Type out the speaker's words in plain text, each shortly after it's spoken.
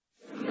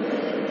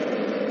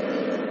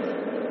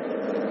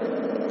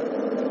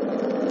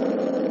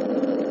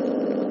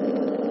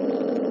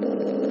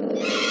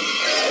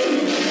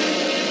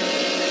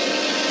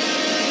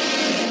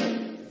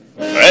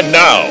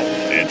now,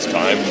 it's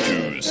time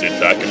to sit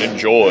back and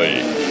enjoy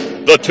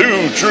the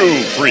Two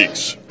True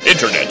Freaks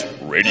Internet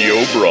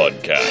Radio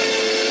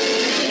Broadcast.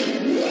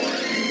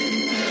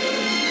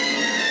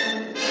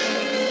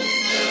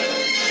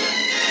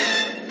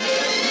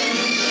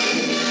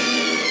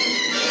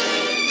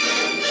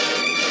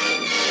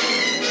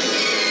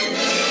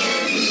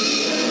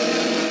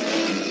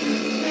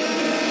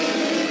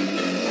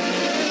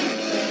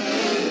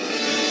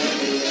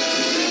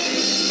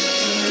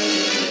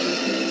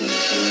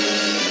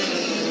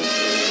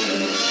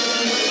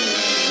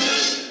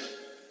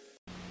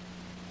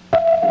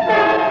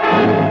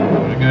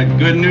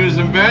 Good news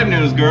and bad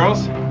news,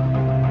 girls.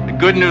 The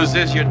good news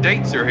is your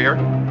dates are here.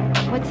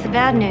 What's the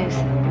bad news?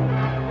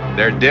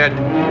 They're dead.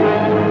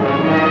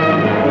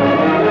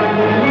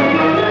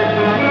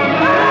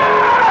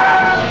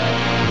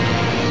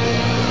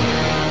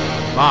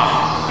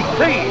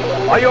 See,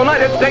 a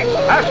United States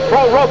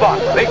Astro Robot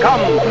become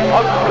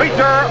a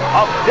creature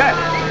of death.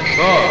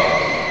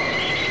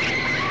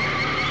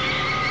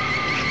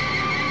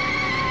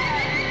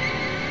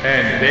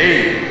 And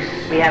Dave.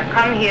 We have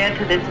come here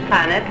to this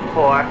planet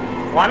for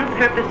one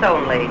purpose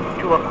only,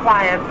 to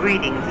acquire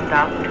breeding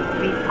stock to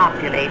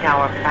repopulate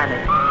our planet.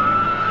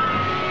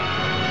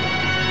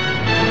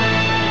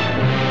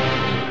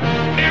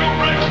 He who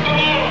breaks the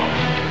law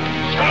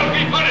shall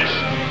be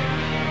punished.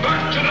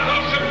 Back to the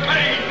house of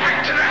pain. Back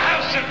to the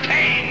house of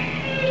pain.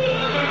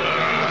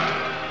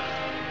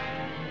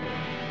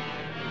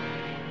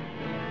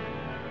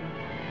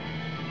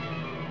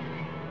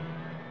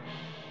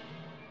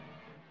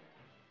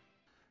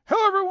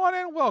 Hello, everyone,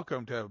 and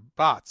welcome to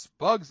Bots,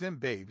 Bugs, and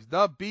Babes,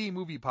 the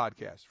B-Movie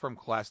Podcast. From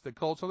classic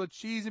cults to the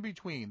cheese in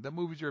between, the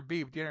movies are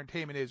B, but the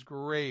entertainment is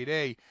grade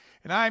A.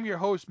 And I'm your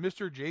host,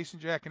 Mr. Jason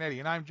Giaconetti,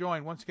 and I'm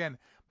joined once again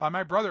by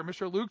my brother,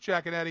 Mr. Luke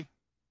Giaconetti.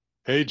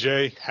 Hey,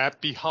 Jay.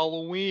 Happy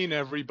Halloween,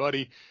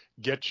 everybody.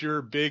 Get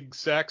your big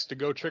sacks to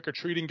go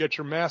trick-or-treating, get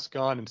your mask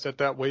on, and set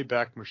that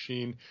Wayback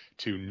Machine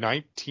to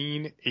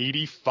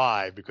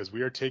 1985, because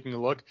we are taking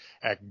a look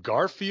at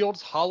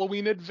Garfield's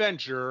Halloween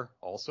Adventure,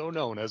 also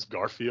known as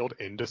Garfield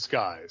in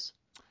Disguise.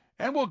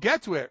 And we'll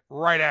get to it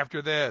right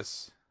after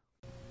this.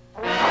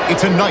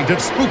 It's a night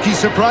of spooky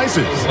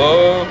surprises.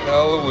 Oh,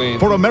 Halloween.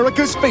 For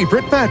America's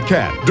favorite fat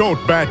cat.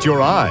 Don't bat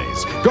your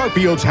eyes.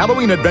 Garfield's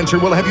Halloween Adventure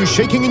will have you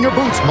shaking in your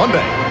boots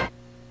Monday.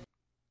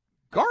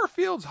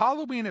 Garfield's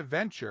Halloween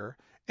Adventure,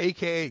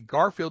 a.k.a.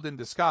 Garfield in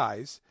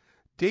Disguise,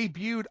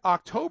 debuted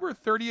October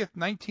 30th,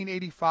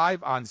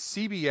 1985 on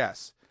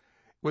CBS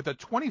with a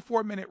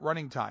 24-minute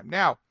running time.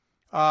 Now,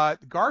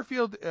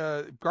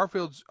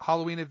 Garfield's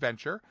Halloween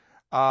Adventure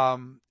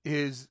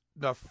is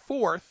the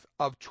fourth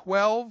of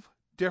 12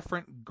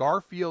 different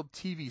Garfield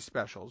TV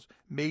specials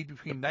made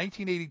between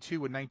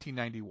 1982 and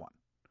 1991.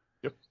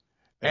 Yep.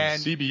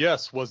 And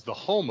CBS was the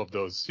home of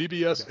those.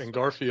 CBS yes. And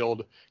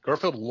Garfield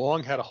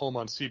long had a home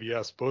on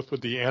CBS, both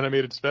with the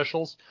animated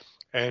specials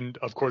and,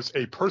 of course,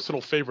 a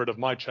personal favorite of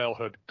my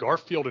childhood,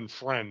 Garfield and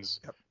Friends,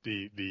 yep.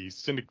 the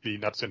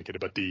not syndicated,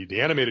 but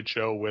the animated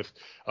show with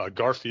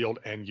Garfield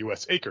and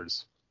U.S.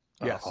 Acres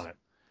yes. on it.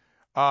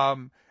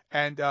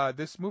 And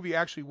this movie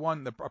actually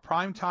won a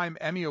Primetime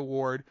Emmy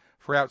Award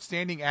for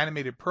Outstanding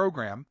Animated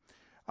Program.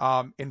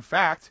 In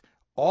fact,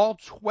 all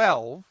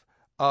 12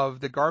 of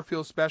the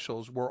Garfield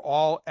specials were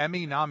all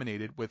Emmy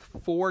nominated, with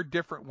 4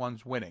 different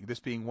ones winning, this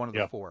being one of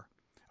the 4,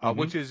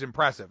 which is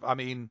impressive. I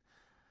mean,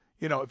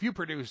 you know, if you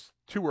produce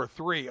 2 or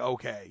 3,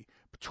 okay,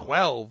 but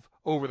 12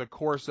 over the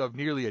course of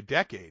nearly a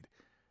decade,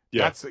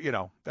 that's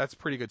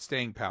pretty good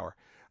staying power.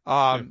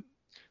 Well,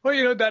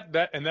 you know,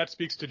 that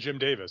speaks to Jim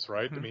Davis,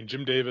 right? Mm-hmm. I mean,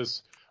 Jim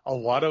Davis, a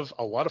lot of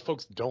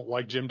folks don't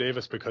like Jim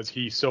Davis because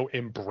he so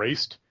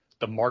embraced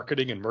the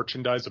marketing and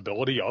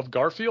merchandisability of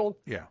Garfield.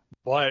 Yeah.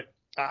 But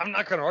I'm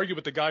not going to argue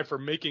with the guy for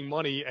making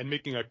money and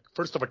making a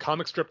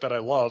comic strip that I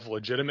love,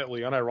 legitimately,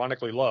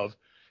 unironically love,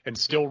 and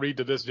still read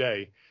to this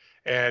day.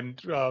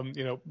 And,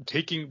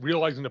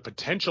 realizing the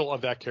potential of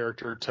that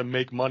character to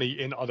make money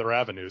in other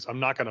avenues. I'm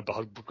not going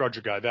to begrudge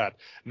a guy that,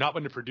 not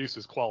when it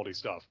produces quality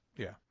stuff.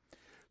 Yeah.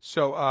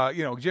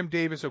 So, Jim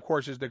Davis, of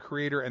course, is the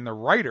creator and the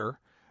writer,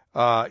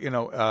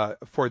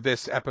 for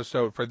this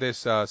episode, for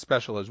this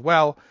special as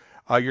well.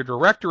 Your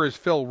director is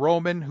Phil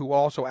Roman, who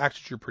also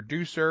acts as your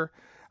producer.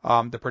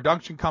 The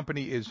production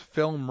company is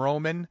Film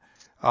Roman,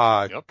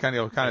 kind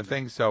of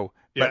thing. So,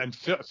 and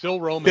Phil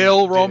Roman.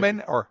 Phil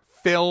Roman or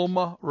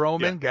Film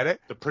Roman, get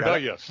it?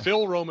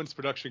 Phil Roman's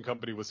production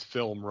company was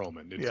Film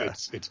Roman.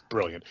 It's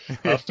brilliant.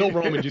 Phil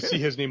Roman, you see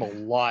his name a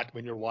lot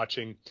when you're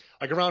watching,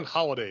 like around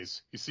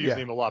holidays. You see his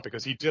name a lot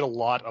because he did a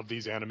lot of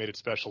these animated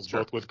specials,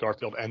 both with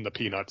Garfield and the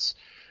Peanuts,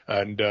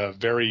 and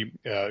very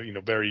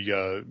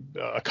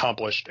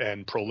accomplished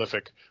and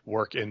prolific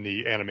work in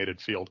the animated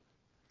field.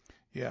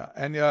 Yeah,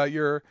 and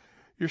your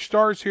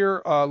stars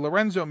here,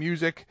 Lorenzo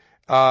Music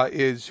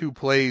is who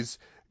plays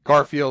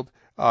Garfield.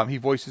 He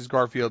voices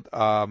Garfield,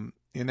 and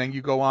then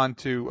you go on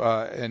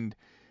to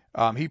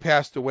he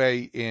passed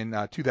away in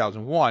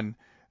 2001.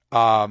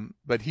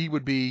 But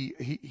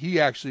he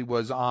actually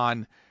was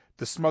on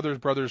the Smothers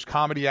Brothers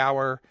Comedy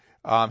Hour.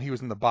 He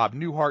was in the Bob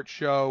Newhart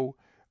Show.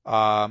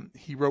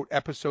 He wrote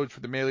episodes for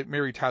the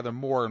Mary Tyler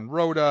Moore and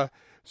Rhoda.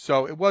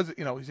 So it was,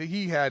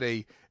 he had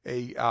a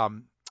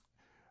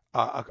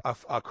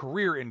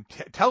career in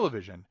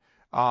television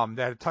that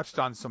had touched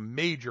on some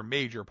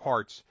major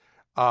parts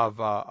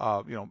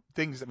of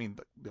things. I mean,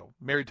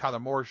 Mary Tyler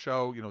Moore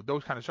Show,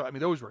 those kind of shows. I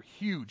mean, those were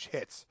huge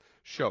hits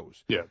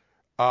shows. Yeah.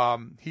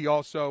 He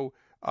also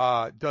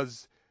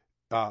does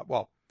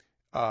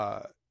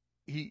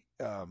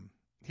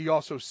he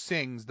also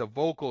sings the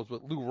vocals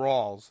with Lou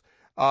Rawls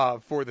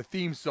for the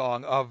theme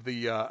song of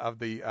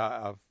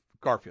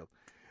Garfield.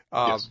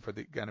 Yes. For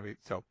the anime.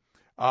 So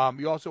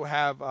you also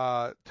have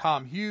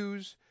Tom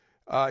Hughes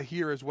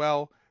here as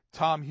well.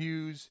 Tom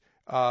Hughes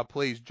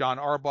plays John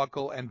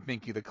Arbuckle and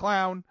Minky the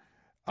Clown.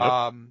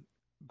 Yep.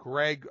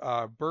 Greg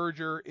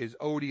Berger is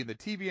Odie, the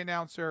TV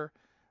announcer.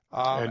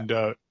 And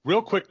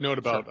real quick note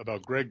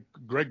about Greg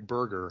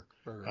Berger,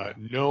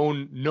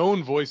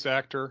 known voice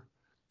actor,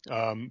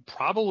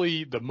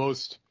 probably the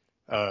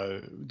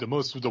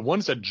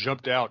ones that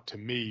jumped out to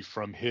me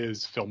from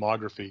his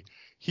filmography.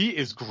 He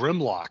is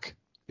Grimlock.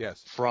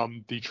 Yes.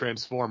 From the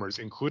Transformers,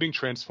 including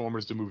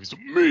Transformers the movies.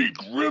 Me,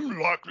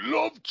 Grimlock,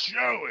 love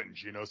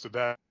challenge. So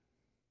that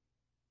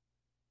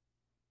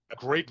a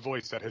great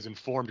voice that has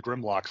informed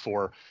Grimlock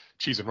for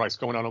Cheese and Rice,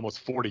 going on almost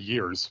 40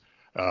 years.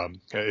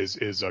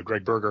 Is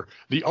Greg Berger.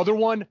 The other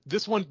one,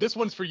 this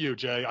one's for you,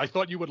 Jay. I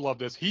thought you would love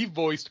this. He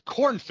voiced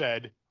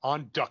Cornfed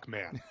on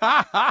Duckman.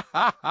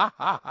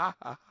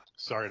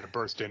 Sorry to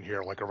burst in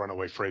here like a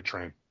runaway freight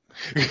train.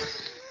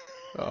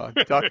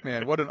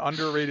 Duckman, what an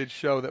underrated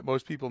show that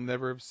most people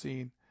never have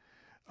seen.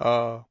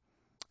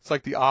 It's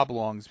like the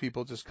Oblongs.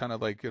 People just kind of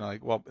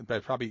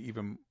probably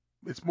even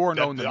it's more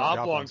known than the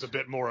Oblongs. A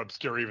bit more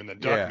obscure even than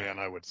Duckman,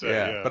 I would say.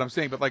 Yeah. But I'm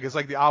saying, it's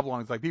like the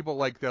Oblongs. Like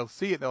people they'll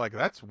see it, they're like,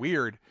 that's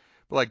weird.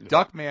 But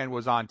Duckman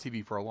was on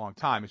TV for a long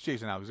time. It's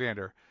Jason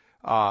Alexander.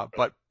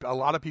 But a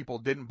lot of people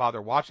didn't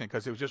bother watching it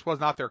because it just was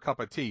not their cup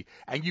of tea.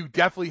 And you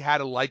definitely had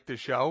to like the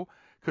show.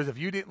 Because if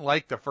you didn't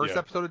like the first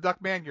episode of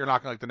Duckman, you're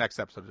not going to like the next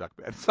episode of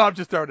Duckman. So I'm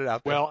just throwing it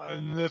out there. Well,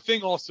 and the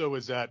thing also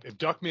is that if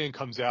Duckman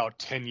comes out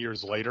 10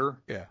 years later,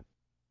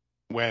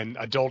 when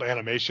adult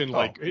animation,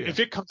 if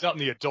it comes out in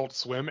the Adult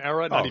Swim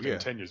era, not even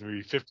 10 years,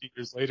 maybe 15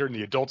 years later in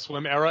the Adult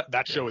Swim era,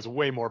 that show is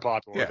way more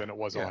popular than it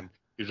was on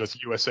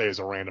just USA as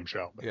a random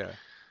show.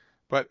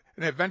 But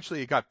and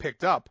eventually it got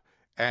picked up,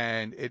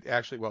 and it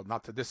actually,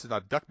 this is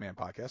not a Duckman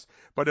podcast,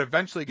 but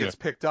eventually gets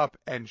picked up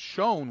and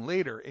shown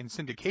later in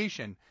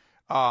syndication.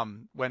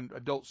 When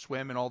Adult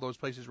Swim and all those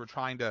places were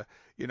trying to,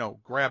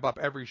 grab up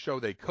every show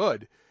they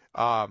could,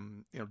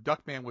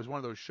 Duckman was one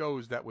of those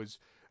shows that was,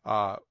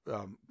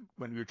 when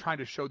we were trying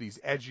to show these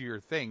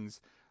edgier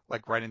things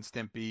like Ren and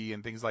Stimpy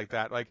and things like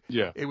that,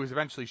 it was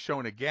eventually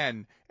shown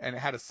again and it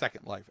had a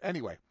second life.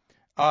 Anyway,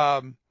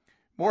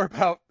 more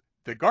about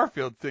the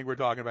Garfield thing we're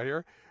talking about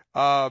here.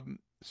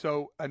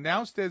 So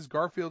this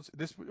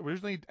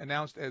originally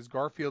announced as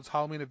Garfield's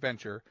Halloween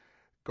Adventure.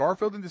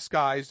 Garfield in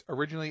Disguise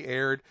originally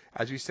aired,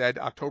 as you said,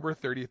 October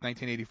 30th,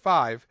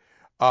 1985.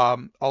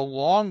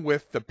 Along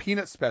with the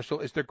Peanut special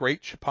is The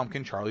Great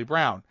Pumpkin Charlie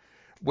Brown,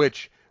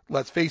 which,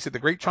 let's face it, The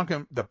Great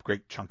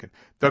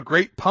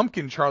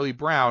Pumpkin Charlie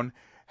Brown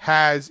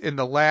has in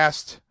the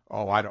last,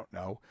 I don't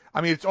know. I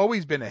mean, it's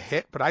always been a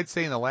hit, but I'd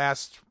say in the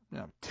last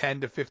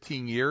 10 to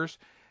 15 years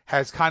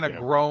has kind of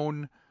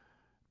grown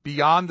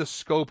beyond the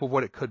scope of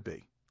what it could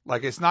be.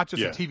 Like, it's not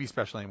just a TV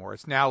special anymore.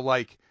 It's now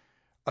like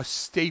a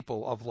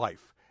staple of life.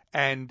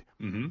 And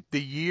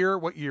the year,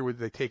 what year would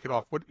they take it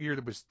off? What year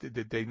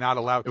did they not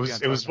allow it to be on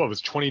television? It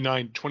was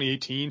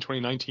 2018,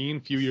 2019, a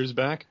few years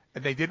back.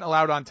 And they didn't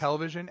allow it on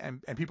television,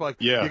 and people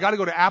you got to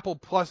go to Apple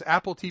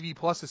TV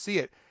Plus to see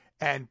it.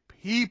 And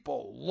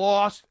people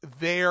lost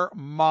their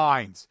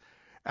minds.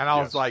 And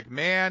I was like,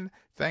 man,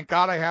 thank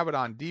God I have it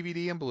on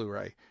DVD and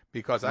Blu-ray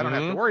because I don't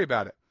have to worry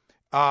about it.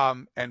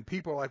 And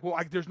people are like,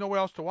 well, there's nowhere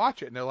else to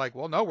watch it. And they're like,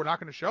 well, no, we're not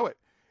going to show it.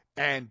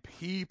 And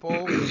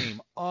people became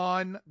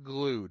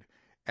unglued.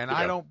 And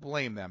I don't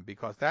blame them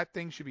because that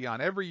thing should be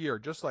on every year,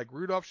 just like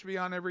Rudolph should be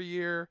on every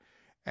year,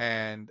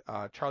 and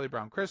Charlie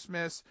Brown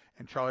Christmas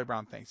and Charlie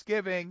Brown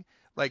Thanksgiving.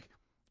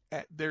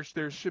 There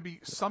should be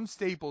some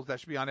staples that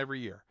should be on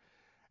every year.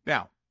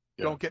 Now,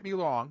 don't get me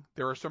wrong,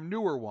 there are some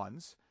newer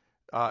ones,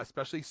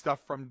 especially stuff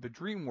from the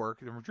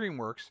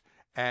DreamWorks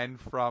and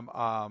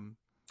from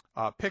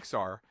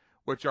Pixar,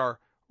 which are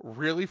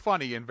really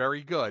funny and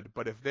very good.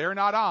 But if they're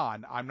not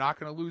on, I'm not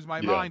going to lose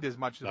my mind as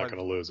much as not going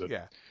to lose it.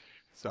 Yeah.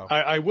 So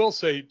I will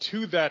say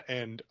to that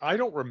end, I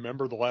don't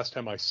remember the last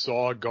time I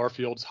saw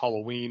Garfield's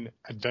Halloween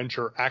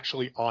Adventure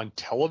actually on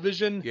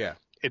television. Yeah.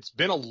 It's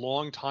been a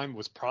long time. It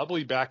was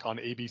probably back on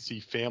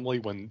ABC Family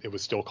when it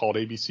was still called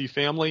ABC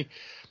Family.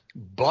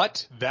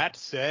 But that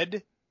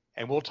said,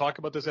 and we'll talk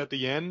about this at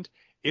the end,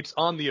 it's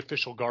on the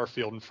official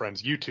Garfield and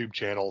Friends YouTube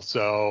channel.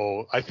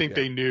 So I think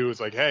they knew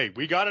it's like, hey,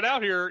 we got it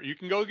out here. You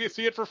can go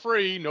see it for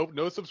free.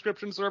 No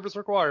subscription service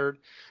required.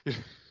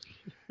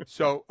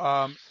 So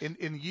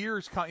in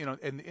years,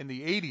 in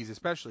the 80s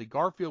especially,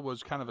 Garfield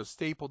was kind of a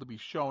staple to be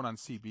shown on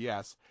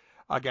CBS.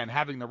 again,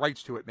 having the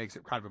rights to it makes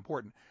it kind of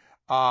important.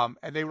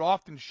 And they would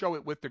often show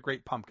it with the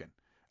Great Pumpkin,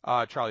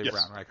 Charlie Yes.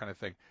 Brown, right, kind of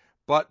thing.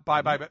 But by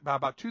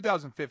about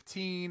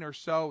 2015 or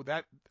so,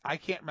 that I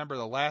can't remember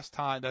the last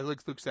time, that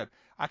Luke said,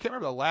 I can't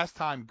remember the last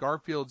time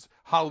Garfield's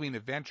Halloween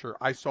Adventure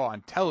I saw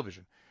on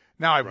television.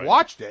 Now I've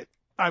watched it,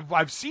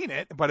 I've seen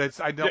it, but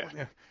I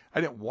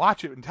didn't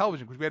watch it on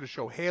television because we had to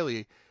show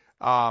Haley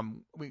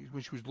when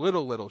she was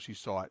little, she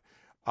saw it.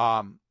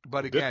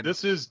 But again,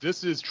 this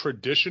is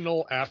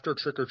traditional after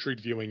trick or treat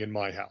viewing in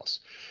my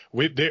house.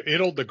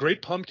 The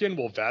Great Pumpkin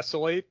will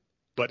vacillate,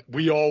 but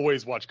we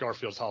always watch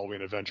Garfield's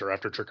Halloween Adventure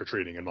after trick or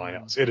treating in my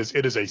house. It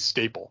is a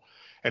staple.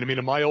 And I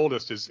mean, my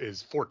oldest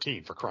is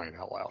 14, for crying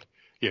out loud,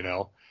 you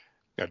know.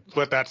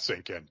 Let that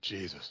sink in,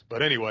 Jesus.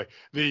 But anyway,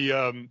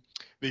 so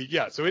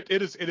it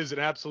is an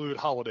absolute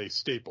holiday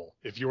staple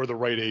if you're the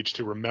right age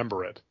to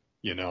remember it,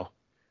 you know.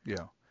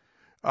 Yeah.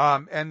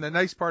 And the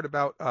nice part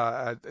about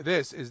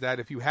this is that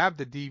if you have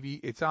the DVD,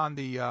 it's on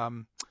the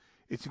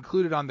it's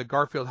included on the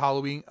Garfield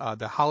Halloween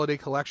the holiday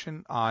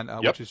collection on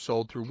which is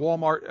sold through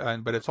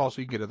Walmart, but it's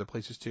also, you can get other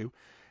places too.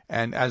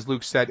 And as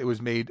Luke said, it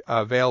was made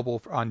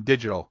available on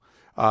digital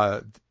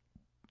the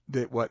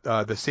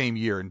same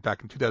year, and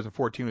back in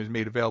 2014 it was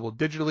made available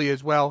digitally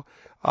as well,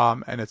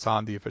 and it's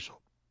on the official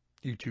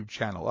YouTube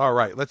channel. All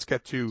right, let's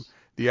get to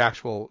the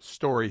actual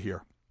story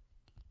here.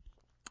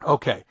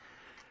 Okay,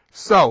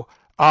 so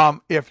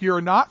if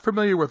you're not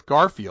familiar with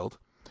Garfield,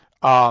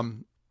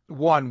 one,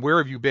 where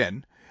have you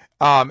been?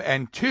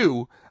 And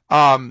two,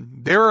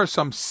 there are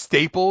some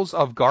staples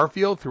of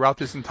Garfield throughout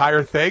this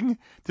entire thing,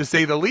 to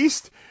say the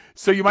least.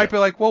 So you might be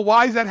like, well,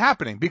 why is that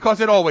happening? Because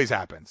it always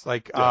happens.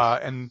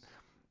 And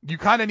you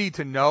kind of need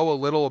to know a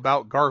little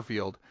about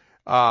Garfield.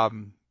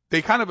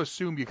 They kind of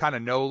assume you kind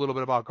of know a little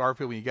bit about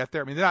Garfield when you get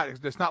there. I mean,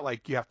 it's not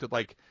like you have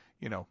to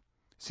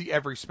see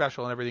every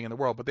special and everything in the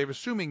world, but they're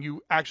assuming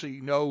you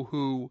actually know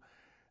who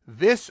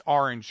this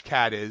orange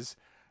cat is,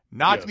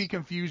 not to be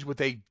confused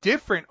with a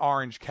different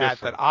orange cat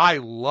that I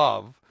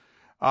love,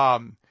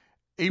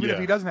 even if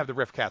he doesn't have the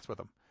Riff Cats with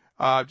him.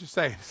 Just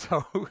saying.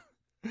 So,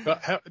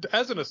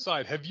 as an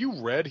aside, have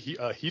you read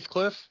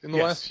Heathcliff in the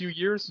last few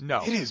years?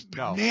 No. It is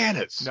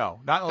bananas. No,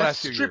 not in the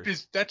last few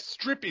years. That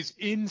strip is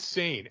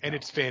insane, and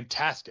it's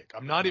fantastic.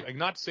 I'm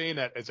not saying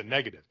that as a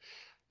negative.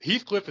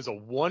 Heathcliff is a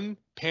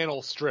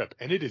one-panel strip,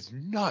 and it is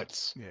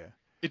nuts. Yeah.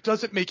 It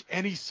doesn't make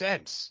any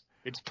sense.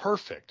 It's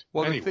perfect.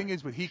 Well, the thing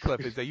is with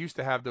Heathcliff is they used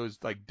to have those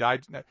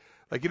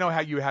you know how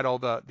you had all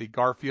the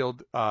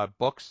Garfield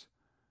books?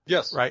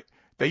 Yes. Right?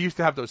 They used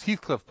to have those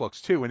Heathcliff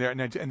books too, and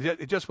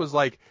it just was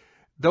like,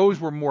 those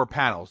were more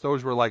panels.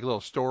 Those were like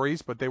little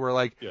stories, but they were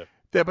like,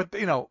 but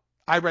you know,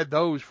 I read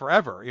those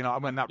forever. You know, I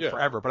mean, not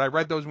forever, but I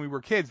read those when we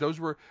were kids.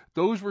 Those were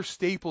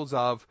staples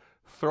of,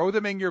 throw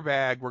them in your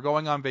bag, we're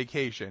going on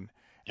vacation,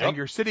 and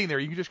you're sitting there,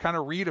 you can just kind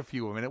of read a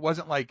few of them, and it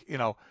wasn't like, you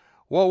know,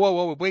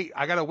 whoa, wait,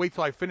 I gotta wait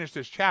till I finish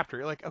this chapter.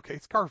 You're like, okay,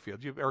 it's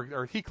Garfield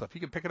or Heathcliff.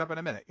 You can pick it up in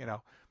a minute, you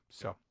know.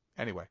 So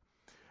anyway,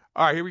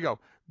 all right, here we go.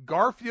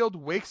 Garfield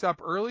wakes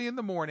up early in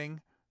the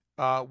morning,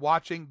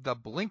 watching the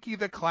Blinky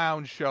the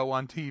Clown show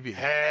on TV.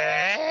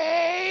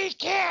 Hey,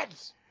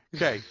 kids!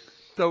 Okay,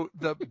 so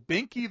the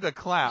Binky the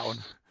Clown.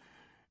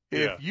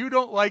 If you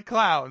don't like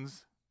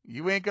clowns,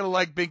 you ain't gonna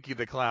like Binky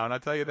the Clown. I'll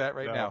tell you that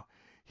right now.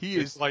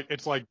 It's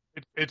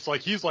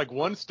like he's like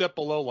one step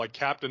below like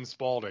Captain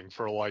Spaulding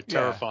for like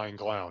terrifying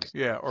clowns.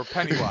 Yeah, or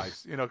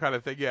Pennywise, you know, kind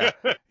of thing. Yeah,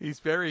 he's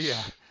very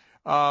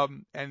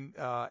and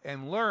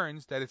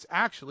learns that it's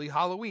actually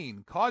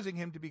Halloween, causing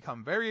him to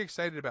become very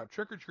excited about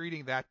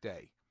trick-or-treating that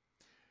day.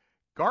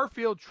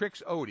 Garfield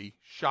tricks Odie,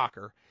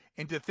 shocker,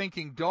 into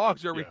thinking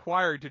dogs are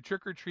required to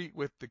trick-or-treat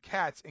with the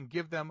cats and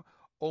give them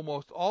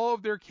almost all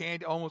their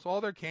candy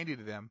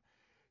to them,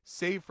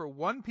 save for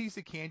one piece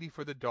of candy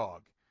for the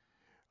dog.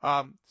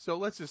 So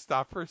let's just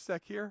stop for a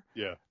sec here.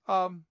 Yeah.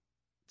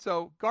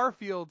 So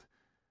Garfield,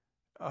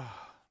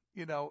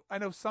 you know, I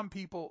know some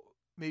people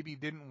maybe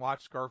didn't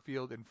watch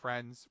Garfield and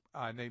Friends,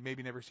 and they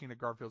maybe never seen a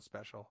Garfield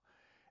special,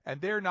 and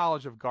their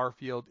knowledge of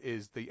Garfield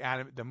is the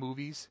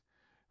movies,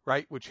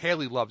 right? Which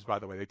Haley loves, by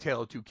the way. They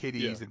Tale of Two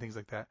Kitties and things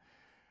like that.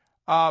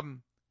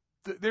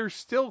 There's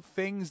still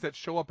things that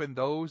show up in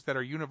those that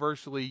are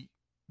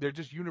they're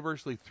just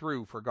universally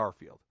through for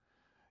Garfield,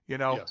 you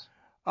know. Yes.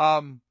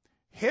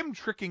 Him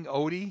tricking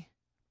Odie,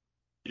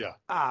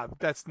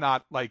 that's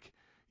not like,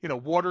 you know,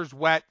 water's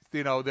wet,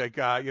 you know,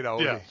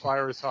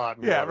 fire is hot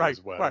and water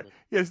is wet. Right.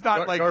 It's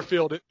not like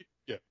Garfield.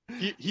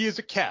 He is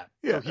a cat.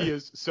 Yeah. So he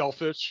is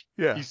selfish.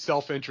 Yeah. He's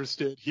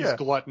self-interested. He's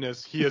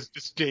gluttonous. He has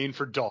disdain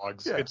for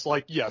dogs. Yeah. It's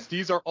like, yes,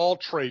 these are all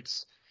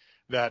traits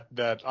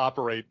that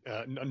operate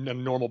on a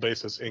normal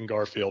basis in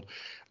Garfield.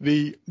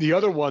 The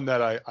other one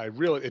that I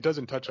really, it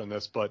doesn't touch on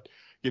this, but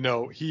you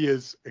know, he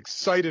is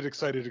excited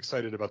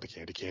about the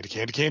candy,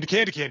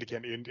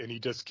 and he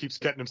just keeps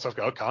getting himself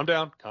go. Oh, calm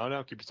down,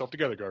 keep yourself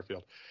together,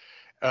 Garfield.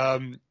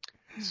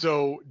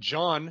 So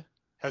John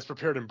has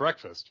prepared him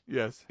breakfast.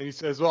 Yes. And he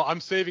says, well, I'm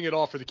saving it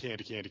all for the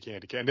candy.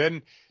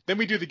 And then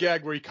we do the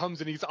gag where he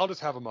comes and I'll just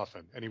have a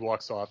muffin. And he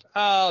walks off.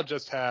 I'll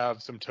just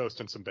have some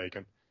toast and some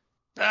bacon.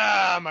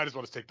 I might as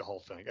well just take the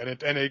whole thing.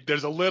 And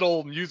there's a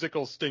little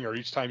musical stinger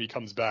each time he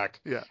comes back.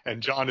 Yeah.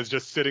 And John is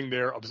just sitting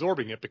there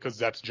absorbing it because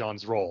that's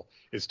John's role,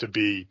 is to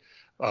be,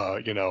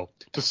 to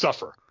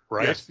suffer,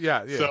 right? Yes.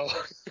 Yeah.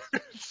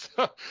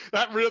 So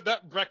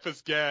that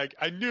breakfast gag,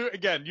 I knew,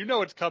 again,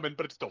 it's coming,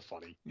 but it's still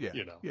funny. Yeah.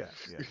 Yeah.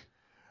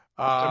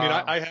 I mean,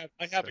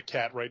 I have a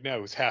cat right now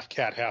who's half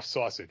cat, half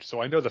sausage,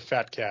 so I know the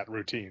fat cat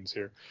routines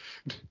here.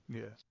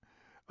 Yeah.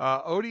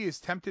 Odie is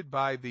tempted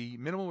by the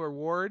minimal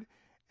reward,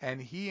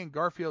 and he and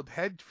Garfield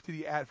head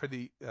for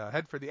the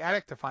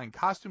attic to find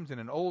costumes in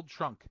an old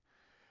trunk.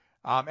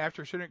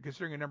 After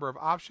considering a number of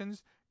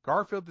options,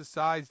 Garfield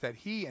decides that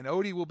he and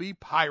Odie will be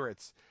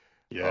pirates.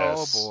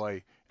 Yes. Oh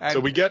boy! And, so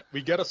we get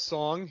a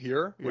song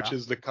here, which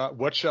is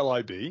 "What Shall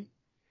I Be,"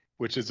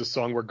 which is a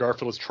song where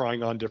Garfield is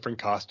trying on different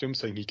costumes,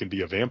 saying he can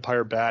be a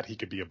vampire bat, he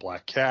could be a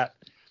black cat,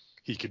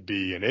 he could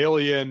be an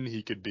alien,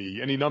 he could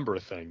be any number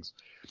of things.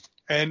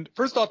 And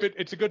first off,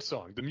 it's a good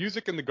song. The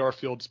music in the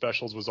Garfield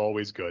specials was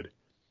always good.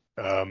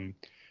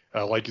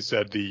 Like you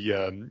said,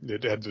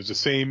 it had the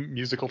same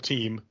musical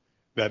team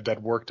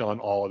that worked on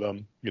all of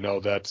them.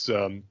 That's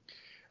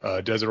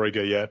Desiree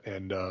Gayette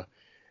and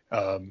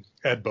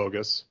Ed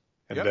Bogus,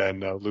 and then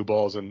Lou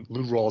Rawls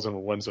and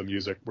Lorenzo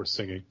Music were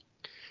singing.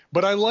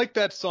 But I like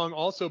that song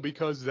also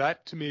because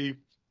that, to me,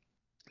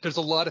 there's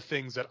a lot of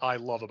things that I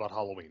love about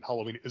Halloween.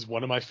 Halloween is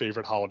one of my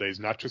favorite holidays,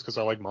 not just because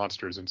I like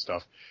monsters and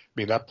stuff. I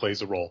mean, that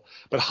plays a role.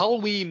 But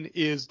Halloween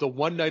is the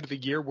one night of the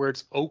year where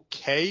it's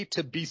okay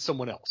to be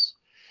someone else.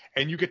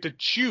 And you get to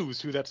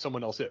choose who that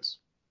someone else is,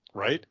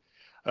 right?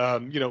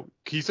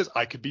 He says,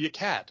 I could be a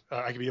cat.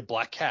 I could be a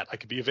black cat. I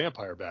could be a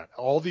vampire bat.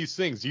 All these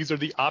things. These are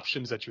the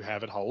options that you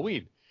have at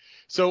Halloween.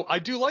 So I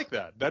do like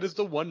that. That is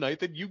the one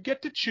night that you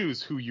get to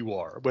choose who you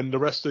are, when the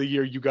rest of the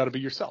year you got to be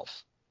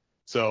yourself.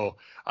 So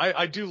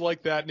I do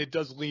like that, and it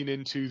does lean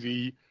into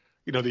the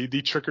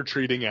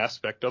trick-or-treating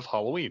aspect of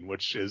Halloween,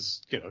 which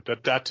is,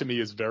 that to me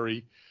is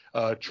very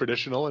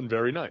traditional and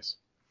very nice.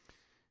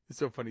 It's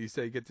so funny you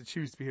say you get to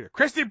choose to be here.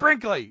 Christy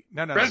Brinkley!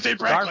 No. Christy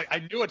Brinkley! I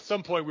knew at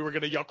some point we were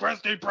going to yell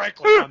Christy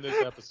Brinkley on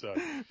this episode.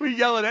 We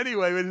yell it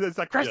anyway. It's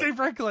like, Christy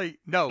Brinkley!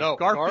 No,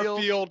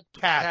 Garfield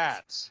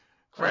Cats.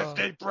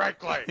 Christy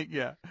Brinkley!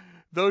 Yeah.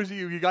 Those of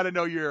you got to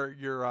know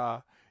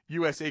your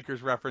U.S.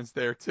 Acres reference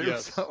there, too.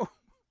 Yes. So.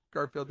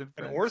 Garfield and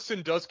Friends. And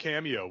Orson does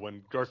cameo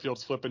when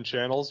Garfield's flipping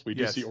channels. We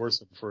do see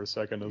Orson for a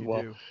second as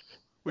well.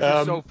 Which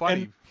is so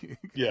funny.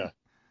 Yeah.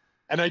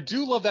 And I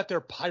do love that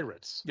they're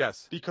pirates.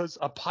 Yes. Because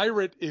a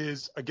pirate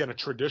is, again, a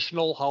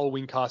traditional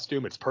Halloween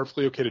costume. It's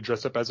perfectly okay to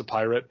dress up as a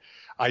pirate.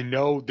 I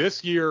know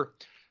this year,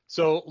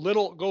 go a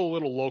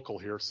little local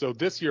here. So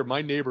this year,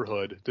 my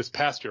neighborhood, this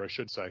past year, I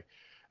should say,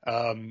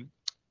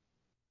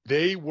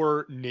 they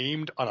were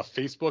named on a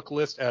Facebook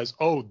list as,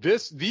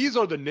 these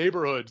are the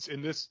neighborhoods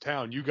in this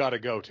town you got to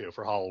go to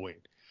for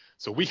Halloween.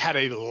 So we had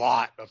a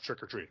lot of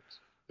trick-or-treaters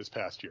this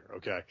past year,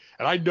 okay?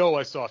 And I know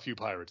I saw a few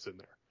pirates in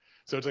there.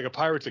 So it's like a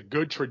pirate's a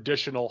good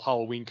traditional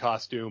Halloween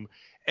costume.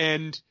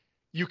 And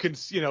you can,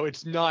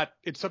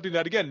 it's something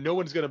that, again, no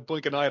one's going to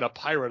blink an eye at a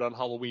pirate on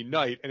Halloween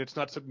night. And it's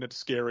not something that's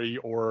scary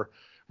or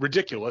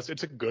ridiculous.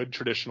 It's a good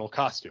traditional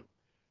costume.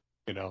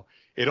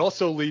 It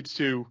also leads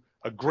to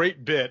a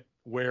great bit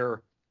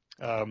where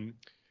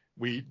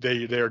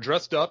they are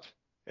dressed up,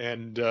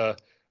 and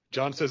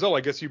John says,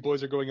 I guess you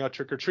boys are going out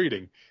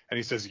trick-or-treating. And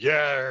he says,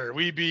 yeah,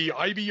 I be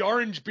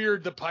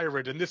Orangebeard the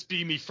pirate, and this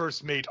be me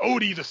first mate,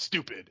 Odie the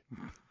stupid.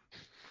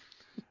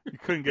 You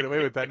couldn't get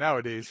away with that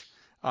nowadays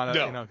on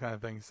a kind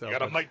of thing. So you got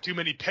to make too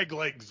many peg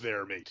legs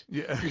there, mate.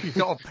 Yeah,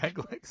 all peg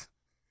legs.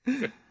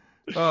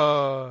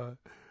 Where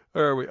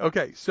are we?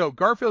 Okay, so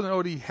Garfield and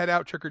Odie head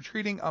out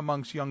trick-or-treating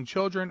amongst young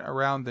children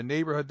around the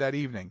neighborhood that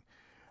evening.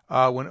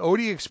 When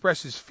Odie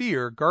expresses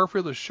fear,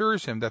 Garfield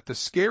assures him that the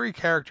scary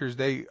characters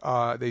they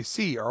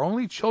see are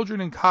only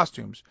children in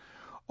costumes,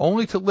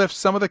 only to lift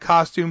some of the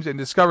costumes and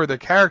discover the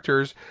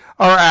characters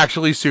are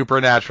actually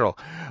supernatural.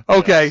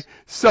 Okay,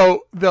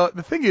 So the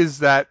thing is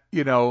that,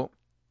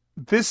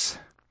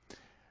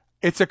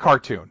 it's a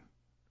cartoon,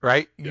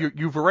 right? Yeah.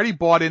 You've already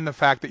bought in the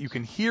fact that you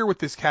can hear what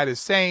this cat is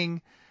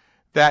saying,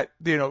 that,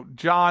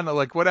 John,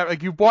 like whatever,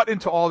 like you bought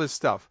into all this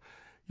stuff.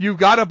 You've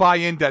got to buy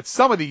in that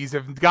some of these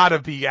have got to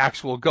be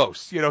actual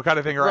ghosts, kind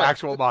of thing, or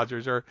actual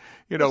monsters, or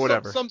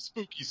whatever. Some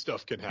spooky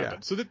stuff can happen. Yeah.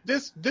 So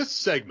this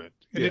segment,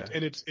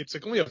 it's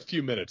only a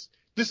few minutes.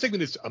 This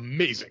segment is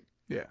amazing.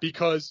 Yeah.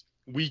 Because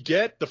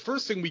the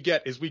first thing we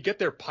get is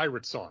their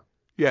pirate song.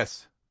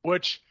 Yes.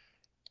 Which,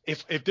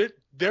 if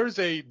there is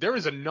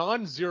a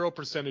non-zero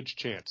percentage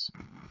chance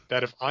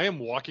that if I am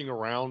walking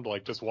around,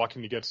 like just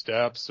walking to get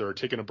steps or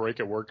taking a break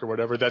at work or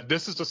whatever, that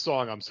this is the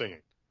song I'm singing.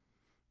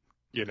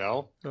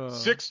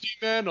 60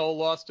 men all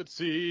lost at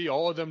sea,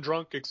 all of them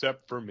drunk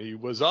except for me.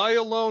 Was I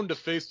alone to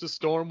face the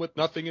storm with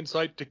nothing in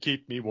sight to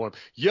keep me warm?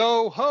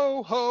 Yo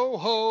ho ho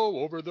ho,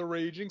 over the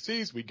raging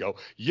seas we go.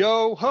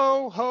 Yo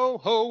ho ho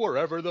ho,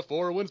 wherever the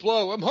four winds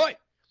blow. I'm high.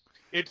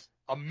 It's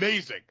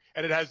amazing,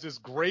 and it has this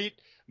great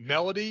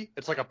melody.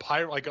 It's like a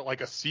pirate,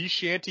 like a sea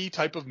shanty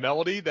type of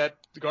melody that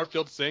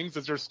Garfield sings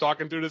as they're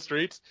stalking through the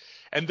streets.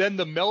 And then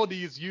the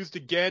melody is used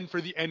again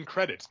for the end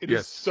credits. It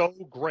is so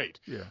great.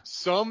 Yeah.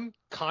 Some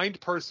kind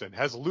person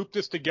has looped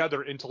this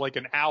together into like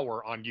an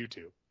hour on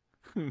YouTube.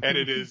 And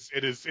it is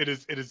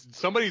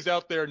somebody's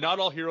out there. Not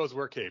all heroes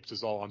wear capes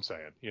is all I'm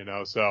saying,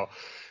 so,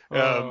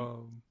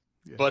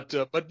 but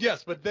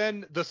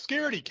then the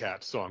Scaredy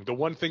Cat song, the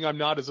one thing I'm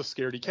not is a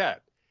scaredy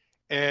cat.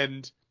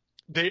 And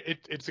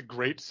it's a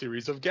great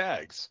series of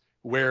gags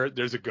where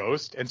there's a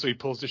ghost. And so he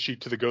pulls the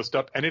sheet to the ghost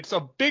up and it's a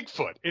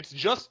Bigfoot. It's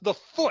just the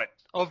foot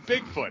of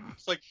Bigfoot.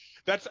 It's like,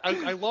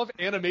 I love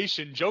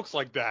animation jokes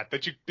like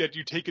that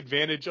you take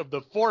advantage of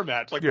the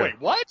format. It's like, wait,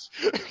 what?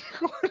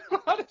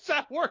 How does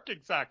that work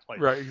exactly?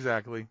 Right,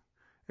 exactly.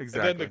 And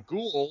then the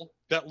ghoul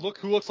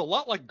who looks a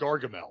lot like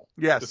Gargamel.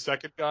 Yes. The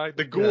second guy.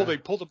 The ghoul, they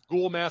pull the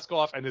ghoul mask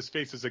off and his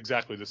face is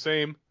exactly the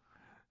same.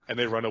 And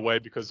they run away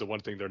because the one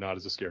thing they're not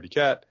is a scaredy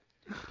cat.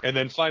 And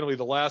then finally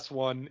the last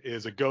one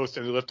is a ghost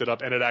and they lift it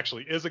up and it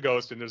actually is a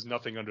ghost and there's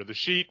nothing under the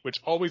sheet,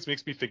 which always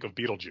makes me think of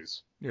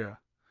Beetlejuice. Yeah.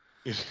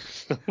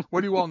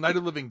 What do you all Night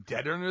of the Living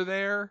Dead under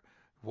there?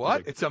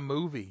 What? It's a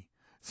movie.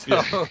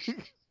 So,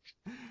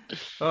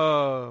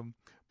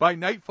 by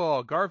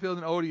nightfall, Garfield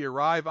and Odie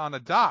arrive on a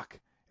dock,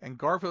 and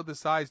Garfield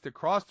decides to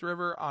cross the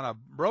river on a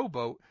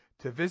rowboat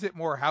to visit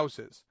more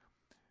houses.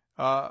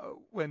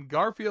 When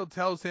Garfield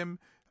tells him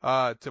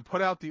to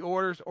put out the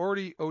oars,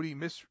 Odie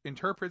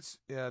misinterprets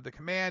the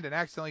command and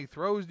accidentally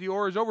throws the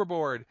oars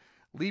overboard,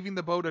 leaving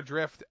the boat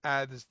adrift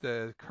as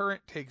the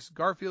current takes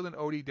Garfield and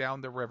Odie down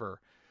the river.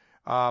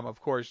 Of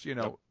course,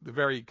 the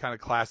very kind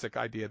of classic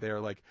idea there,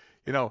 like,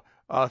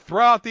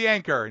 throw out the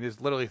anchor and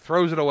just literally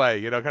throws it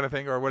away, kind of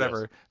thing, or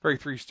whatever. Yes. Very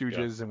Three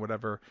Stooges and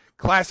whatever.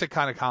 Classic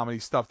kind of comedy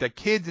stuff that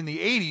kids in the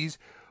 80s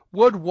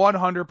would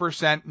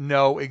 100%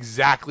 know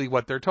exactly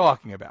what they're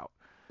talking about.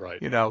 Right.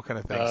 Kind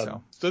of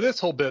thing. So this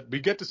whole bit, we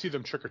get to see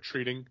them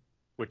trick-or-treating,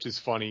 which is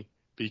funny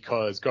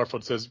because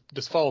Garfield says,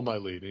 just follow my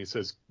lead. And he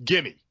says,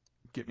 gimme.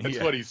 That's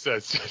what he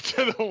says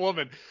to the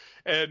woman.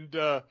 And,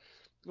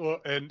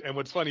 and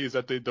what's funny is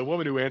that the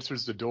woman who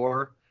answers the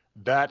door,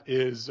 that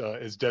is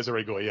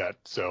Desiree Goyette.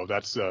 So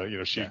that's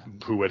she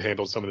who had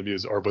handled some of the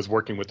music or was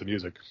working with the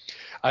music.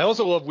 I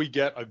also love we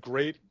get a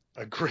great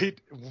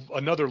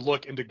another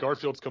look into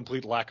Garfield's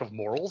complete lack of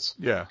morals.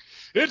 Yeah,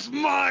 it's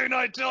mine,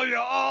 I tell you,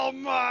 all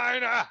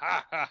mine.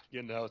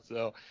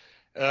 So.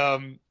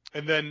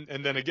 And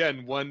then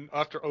again,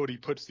 after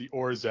Odie puts the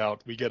oars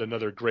out, we get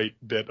another great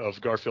bit of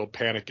Garfield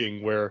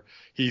panicking where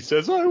he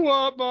says, "I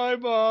want my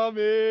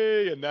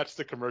mommy," and that's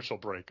the commercial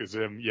break, is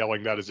him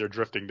yelling that as they're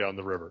drifting down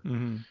the river.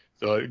 Mm-hmm.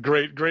 So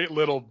great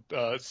little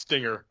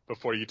stinger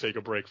before you take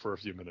a break for a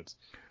few minutes.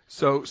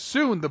 So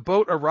soon the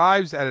boat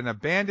arrives at an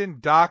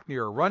abandoned dock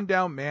near a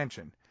rundown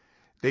mansion.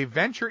 They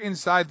venture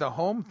inside the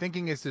home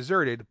thinking it's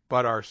deserted,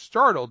 but are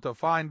startled to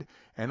find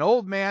an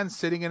old man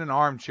sitting in an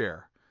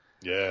armchair.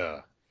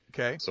 Yeah.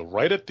 Okay. So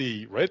right at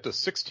the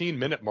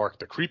 16-minute mark,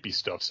 the creepy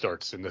stuff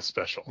starts in this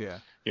special. Yeah.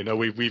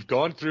 We've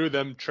gone through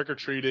them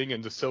trick-or-treating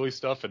and the silly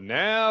stuff, and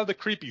now the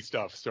creepy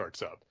stuff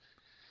starts up.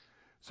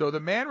 So the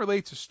man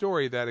relates a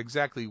story that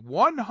exactly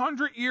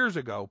 100 years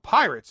ago,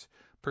 pirates,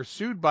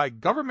 pursued by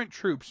government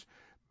troops,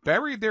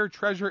 buried their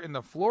treasure in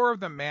the floor of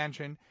the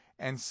mansion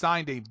and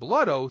signed a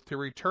blood oath to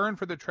return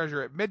for the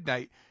treasure at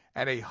midnight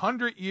and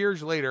 100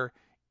 years later,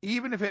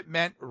 even if it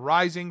meant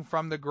rising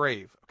from the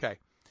grave. Okay.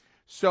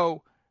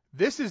 So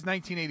this is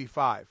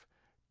 1985.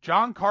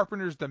 John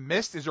Carpenter's The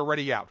Mist is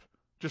already out.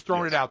 Just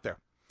throwing it out there.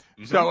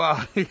 Mm-hmm. So,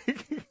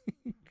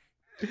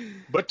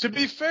 but to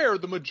be fair,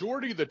 the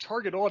majority of the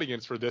target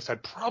audience for this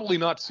had probably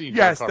not seen.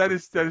 Yes, that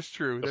is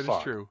true. That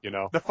is true.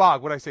 The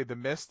Fog. What did I say? The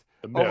Mist.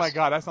 The Mist. Oh my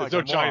God, that's not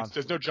there's like no giant.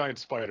 There's no giant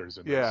spiders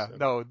in this. Yeah,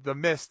 no. The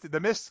Mist. The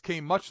Mist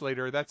came much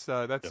later. That's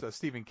a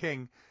Stephen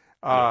King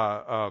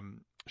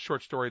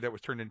short story that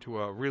was turned into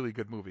a really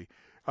good movie.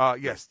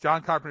 Yes,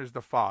 John Carpenter's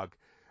The Fog.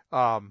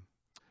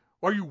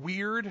 Are you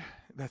weird?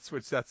 That's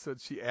what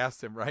she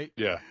asked him, right?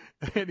 Yeah.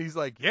 And he's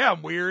like, yeah,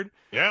 I'm weird.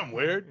 Yeah, I'm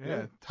weird.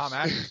 Yeah, Tom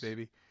Atkins,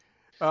 baby.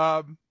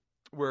 Okay.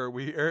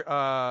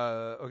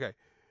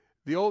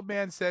 The old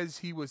man says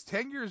he was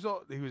 10 years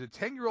old. He was a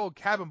 10-year-old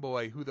cabin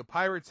boy who the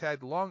pirates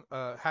had long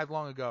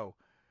ago.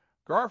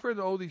 Garfield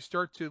and Odie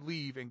start to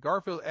leave, and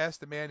Garfield asks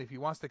the man if he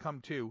wants to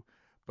come too,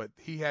 but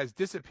he has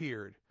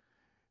disappeared.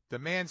 The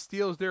man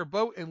steals their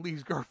boat and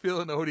leaves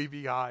Garfield and Odie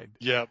behind.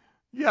 Yep.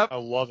 Yep. I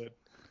love it.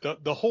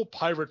 The whole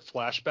pirate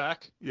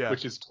flashback,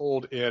 which is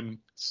told in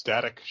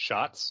static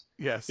shots,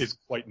 is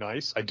quite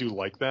nice. I do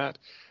like that.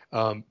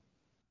 I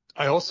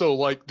also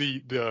like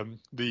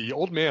the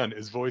old man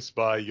is voiced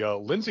by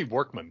Lindsay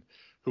Workman,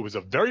 who was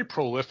a very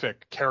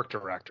prolific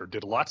character actor,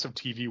 did lots of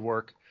TV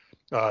work.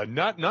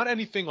 Not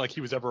anything like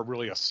he was ever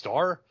really a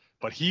star,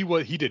 but he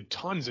did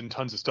tons and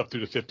tons of stuff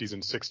through the 50s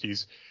and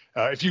 60s.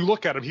 If you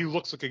look at him, he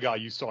looks like a guy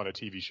you saw on a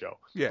TV show.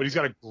 Yeah. But he's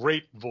got a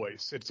great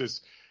voice.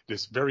 It's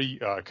this very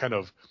kind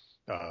of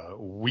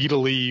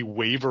wheedly,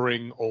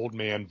 wavering old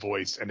man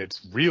voice, and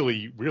it's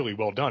really, really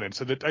well done. And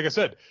so that, like I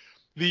said,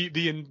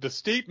 the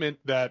statement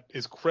that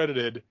is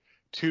credited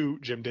to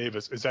Jim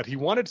Davis is that he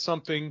wanted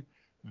something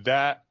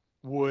that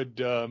would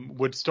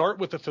start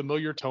with a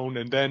familiar tone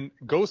and then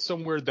go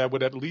somewhere that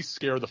would at least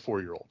scare the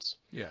 4-year-olds.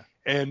 Yeah.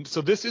 And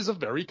so this is a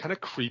very kind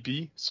of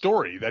creepy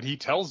story that he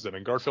tells them,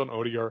 and Garfield and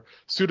Odie are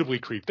suitably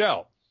creeped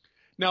out.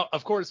 Now,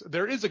 of course,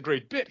 there is a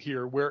great bit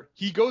here where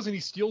he goes and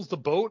he steals the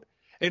boat.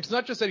 And it's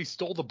not just that he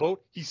stole the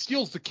boat, he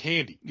steals the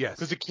candy. Yes.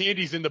 Because the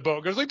candy's in the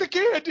boat. Goes like, the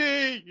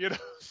candy! You know,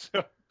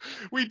 so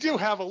we do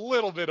have a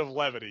little bit of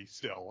levity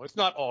still. It's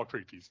not all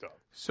creepy stuff.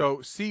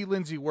 So C.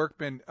 Lindsay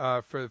Workman,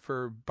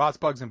 for Bots,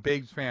 Bugs, and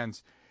Babes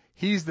fans,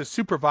 he's the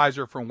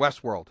supervisor from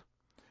Westworld.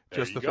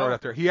 Just to throw it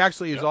out there. He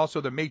actually is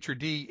also the maitre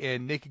d'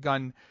 in Naked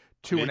Gun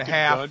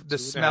 2.5, The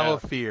Smell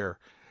of Fear.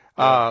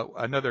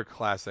 Another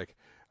classic.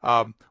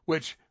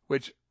 Which,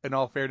 in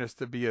all fairness,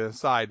 to be an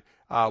aside,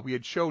 we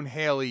had shown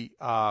Haley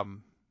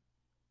an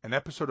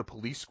episode of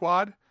Police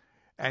Squad,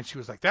 and she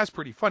was like, "That's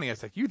pretty funny." I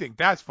was like, "You think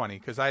that's funny?"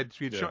 Because I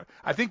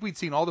think we'd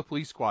seen all the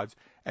Police Squads,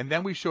 and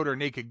then we showed her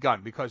Naked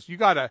Gun, because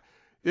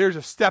there's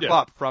a step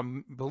up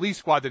from Police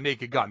Squad to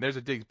Naked Gun. There's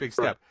a big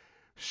step. Right.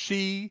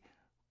 She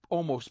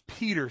almost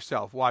peed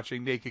herself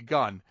watching Naked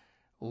Gun.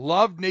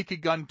 Loved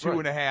Naked Gun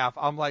 2.5.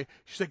 I'm like,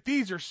 she's like,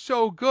 "These are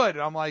so good,"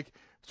 and I'm like.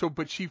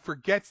 But she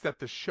forgets that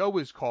the show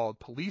is called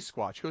Police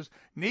Squad. She goes,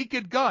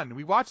 Naked Gun.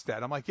 We watched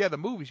that. I'm like, yeah, the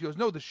movie. She goes,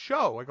 no, the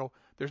show. I go,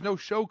 there's no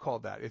show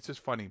called that. It's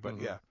just funny,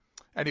 but yeah.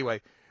 Anyway,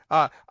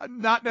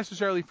 not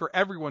necessarily for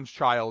everyone's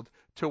child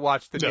to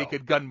watch the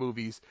Naked Gun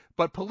movies,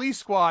 but Police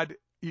Squad,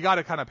 you got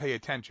to kind of pay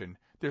attention.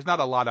 There's not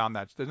a lot on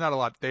that. There's not a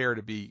lot there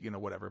to be,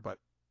 whatever, but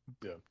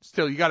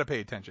still, you got to pay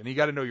attention. You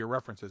got to know your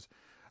references.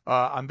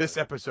 On this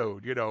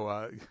episode,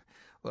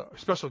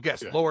 special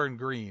guest, Lauren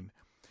Green.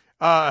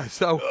 And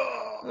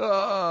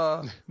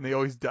they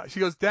always die. She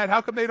goes, Dad,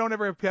 how come they don't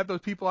ever have those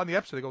people on the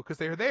episode? They go, because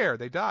they're there.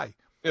 They die.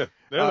 Yeah,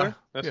 they're there.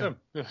 That's him.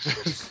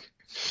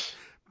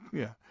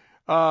 Yeah.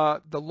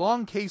 The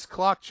long case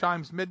clock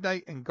chimes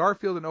midnight, and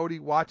Garfield and Odie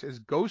watch as a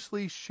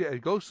ghostly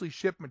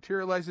ship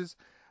materializes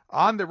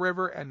on the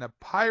river, and the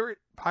pirate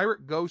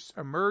ghosts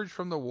emerge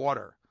from the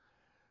water.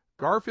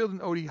 Garfield and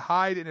Odie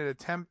hide in an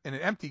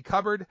empty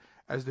cupboard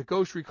as the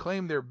ghosts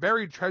reclaim their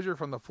buried treasure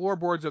from the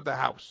floorboards of the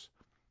house.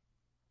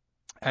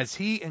 As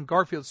he and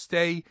Garfield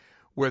stay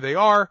where they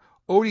are,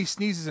 Odie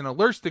sneezes and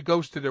alerts the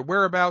ghosts to their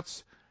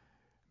whereabouts.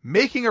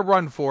 Making a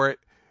run for it,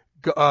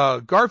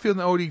 Garfield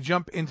and Odie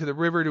jump into the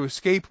river to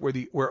escape,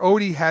 where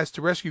Odie has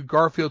to rescue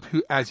Garfield,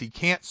 as he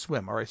can't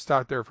swim. All right,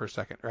 stop there for a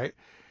second, right?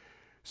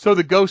 So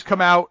the ghosts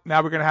come out.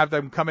 Now we're going to have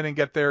them come in and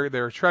get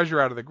their treasure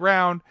out of the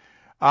ground.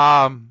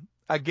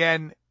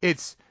 Again,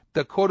 it's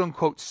the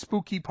quote-unquote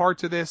spooky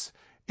parts of this.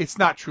 It's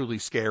not truly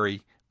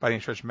scary by any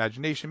stretch of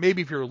imagination.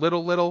 Maybe if you're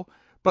little,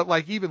 but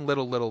like even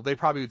little, they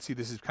probably would see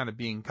this as kind of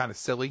being kind of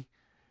silly.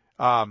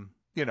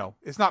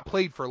 It's not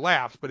played for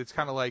laughs, but it's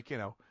kind of like,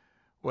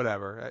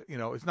 whatever.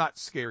 It's not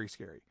scary.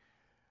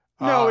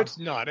 No, it's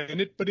not.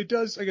 But it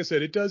does, like I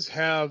said, it does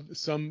have the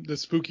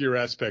spookier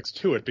aspects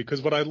to it,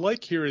 because what I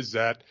like here is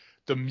that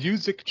the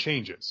music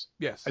changes.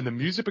 Yes. And the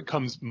music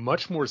becomes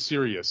much more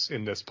serious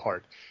in this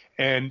part.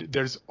 And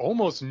there's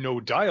almost no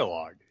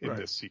dialogue in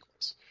this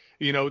sequence.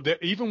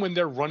 Even when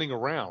they're running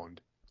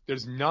around,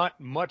 there's not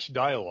much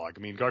dialogue. I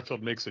mean,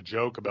 Garfield makes a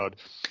joke about,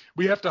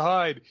 we have to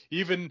hide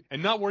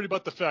and not worry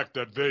about the fact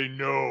that they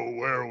know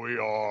where we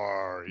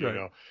are, you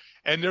know.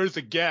 And there's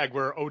a gag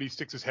where Odie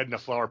sticks his head in a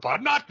flower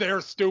pot. Not there,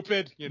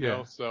 stupid,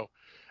 know. So,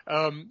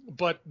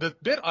 but the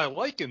bit I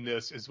like in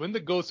this is when the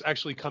ghosts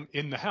actually come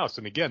in the house.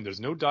 And again, there's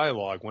no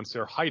dialogue once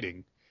they're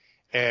hiding.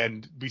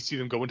 And we see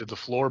them go into the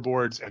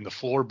floorboards, and the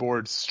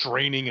floorboards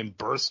straining and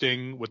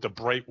bursting with the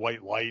bright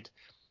white light.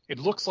 It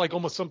looks like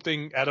almost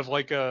something out of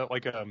like a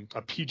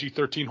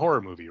PG-13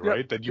 horror movie,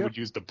 right? That you would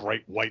use the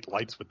bright white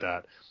lights with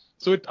that.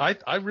 So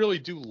I really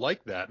do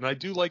like that, and I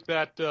do like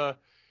that.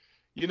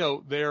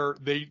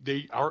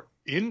 They are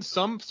in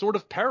some sort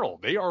of peril.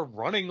 They are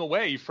running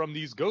away from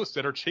these ghosts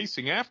that are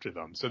chasing after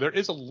them. So there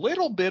is a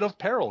little bit of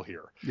peril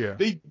here. Yeah.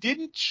 They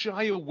didn't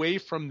shy away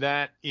from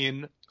that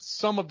in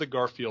some of the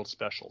Garfield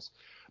specials.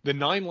 The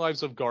 9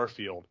 Lives of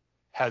Garfield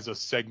has a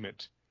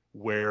segment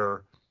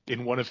where,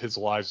 in one of his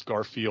lives,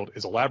 Garfield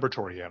is a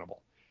laboratory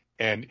animal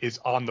and is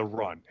on the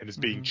run and is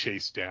being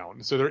chased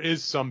down. So there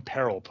is some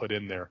peril put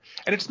in there.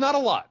 And it's not a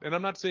lot, and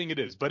I'm not saying it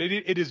is, but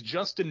it is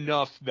just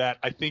enough that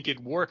I think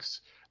it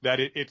works,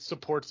 that it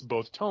supports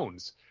both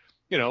tones.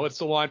 It's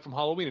the line from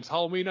Halloween. It's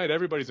Halloween night.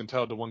 Everybody's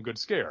entitled to one good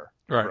scare,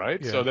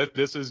 right? Yeah. So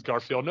this is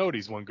Garfield and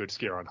Odie's one good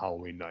scare on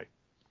Halloween night.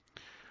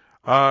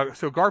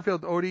 So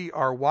Garfield and Odie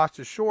are washed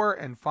ashore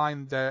and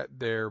find that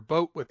their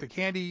boat with the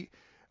candy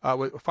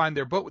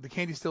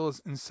still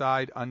is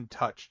inside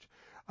untouched.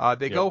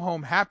 They go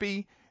home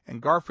happy,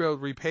 and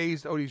Garfield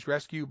repays Odie's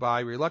rescue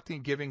by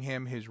reluctantly giving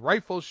him his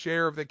rightful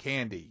share of the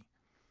candy.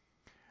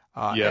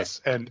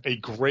 And a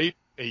great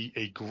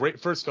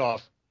first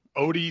off,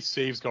 Odie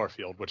saves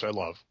Garfield, which I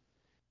love,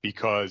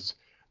 because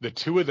the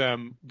two of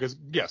them,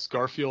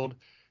 Garfield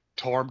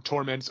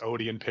torments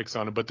Odie and picks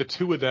on him, but the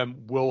two of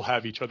them will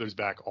have each other's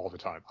back all the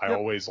time. I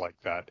always like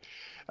that.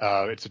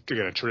 It's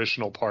again a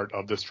traditional part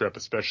of the strip,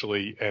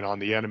 especially and on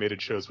the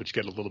animated shows, which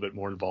get a little bit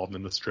more involved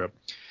in the strip.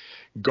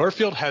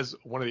 Garfield has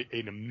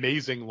an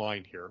amazing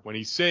line here when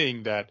he's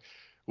saying that,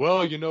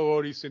 well, you know,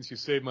 Odie, since you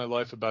saved my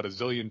life about a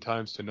zillion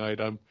times tonight,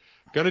 I'm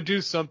going to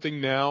do something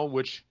now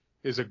which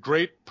is a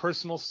great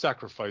personal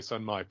sacrifice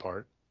on my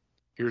part.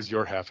 Here's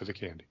your half of the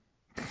candy.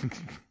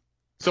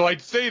 So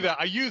I'd say that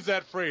I use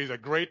that phrase, a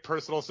great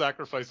personal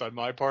sacrifice on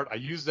my part. I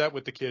use that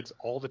with the kids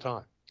all the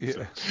time.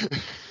 Yeah.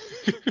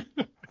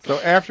 So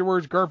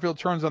afterwards, Garfield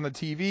turns on the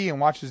TV and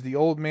watches the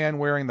old man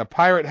wearing the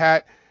pirate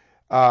hat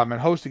and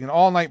hosting an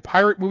all-night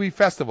pirate movie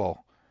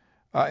festival.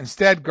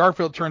 Instead,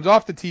 Garfield turns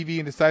off the TV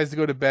and decides to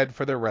go to bed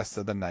for the rest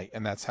of the night,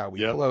 and that's how we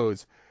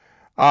close.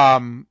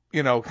 Leading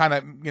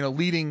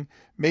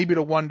maybe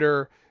to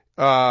wonder,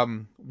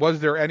 was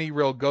there any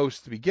real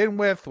ghost to begin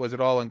with? Was it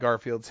all in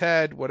Garfield's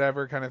head?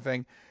 Whatever kind of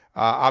thing.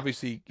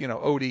 Obviously,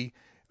 Odie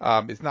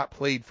is not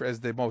played as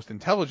the most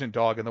intelligent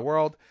dog in the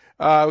world.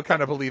 We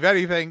kind of believe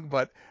anything,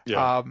 but this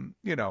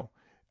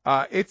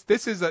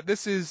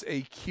is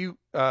a cute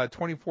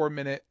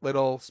 24-minute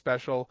little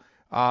special.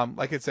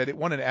 Like I said, it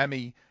won an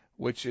Emmy,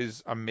 which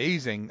is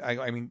amazing.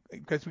 I mean,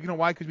 because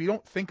why? Because we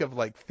don't think of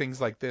like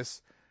things like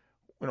this,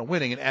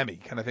 winning an Emmy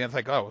kind of thing. It's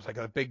like, oh, it's like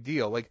a big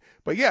deal.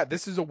 But yeah,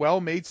 this is a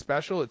well-made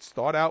special. It's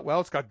thought out well.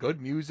 It's got good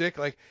music.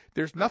 Like,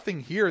 there's nothing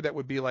here that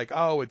would be like,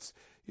 oh, it's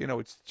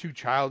too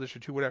childish or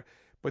too whatever.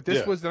 But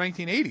this was the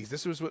 1980s.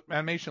 This was what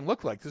animation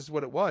looked like. This is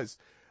what it was.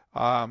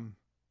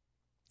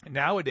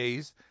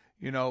 Nowadays,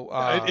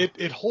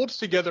 it holds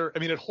together. I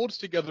mean, it holds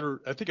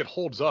together. I think it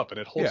holds up and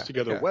it holds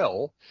together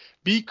well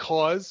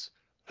because,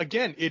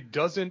 again, it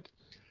doesn't.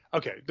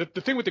 Okay, the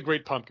thing with the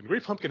Great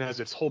Pumpkin has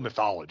its whole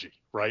mythology,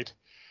 right?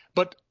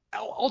 But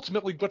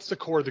ultimately, what's the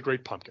core of the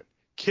Great Pumpkin?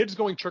 Kids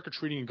going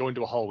trick-or-treating and going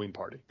to a Halloween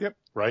party. Yep.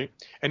 Right?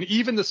 And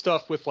even the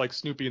stuff with like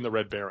Snoopy and the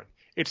Red Baron,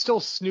 it's still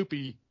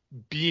Snoopy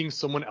being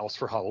someone else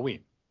for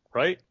Halloween,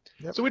 right?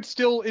 Yep. So it's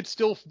still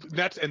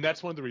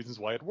that's one of the reasons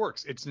why it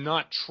works. It's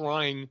not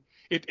trying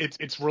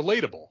it's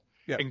relatable.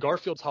 Yep. And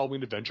Garfield's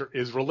Halloween Adventure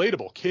is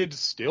relatable. Kids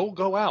still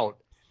go out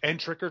and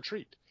trick or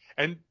treat.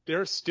 And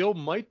there still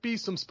might be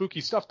some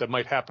spooky stuff that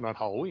might happen on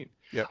Halloween.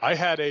 Yep. I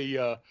had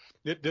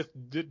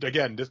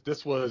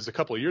this was a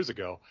couple of years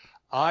ago.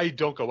 I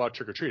don't go out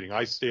trick or treating.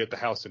 I stay at the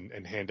house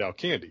and hand out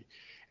candy.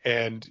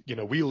 And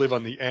we live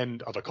on the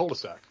end of a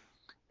cul-de-sac.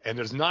 And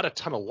there's not a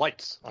ton of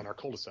lights on our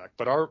cul-de-sac,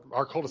 but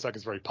our cul-de-sac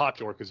is very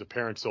popular because the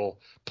parents will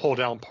pull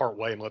down part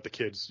way and let the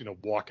kids,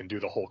 walk and do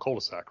the whole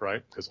cul-de-sac,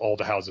 right? Because all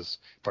the houses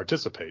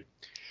participate.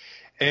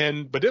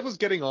 But it was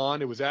getting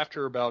on. It was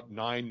after about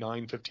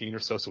 9:15 or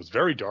so, so it was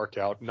very dark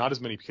out. Not as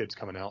many kids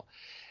coming out.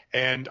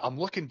 And I'm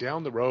looking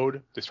down the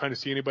road, just trying to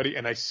see anybody,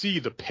 and I see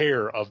the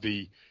pair of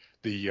the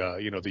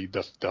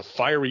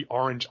fiery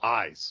orange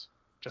eyes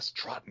just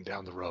trotting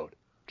down the road,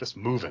 just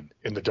moving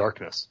in the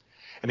darkness.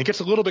 And it gets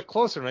a little bit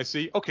closer, and I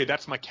see, okay,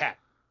 that's my cat.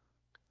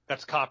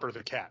 That's Copper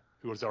the cat,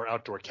 who is our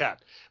outdoor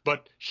cat.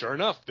 But sure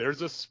enough,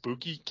 there's a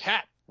spooky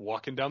cat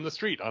walking down the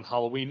street on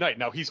Halloween night.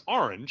 Now, he's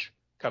orange,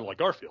 kind of like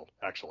Garfield,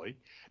 actually,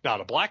 not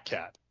a black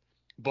cat.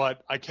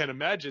 But I can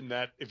imagine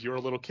that if you're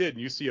a little kid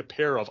and you see a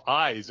pair of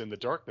eyes in the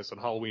darkness on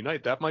Halloween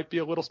night, that might be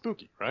a little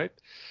spooky, right?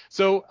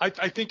 So I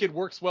think it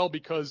works well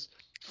because,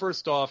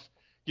 first off,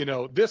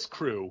 this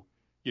crew,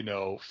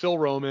 Phil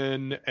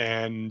Roman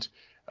and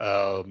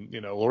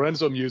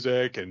Lorenzo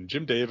Music and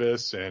Jim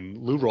Davis and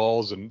Lou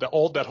Rawls and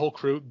that whole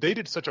crew, they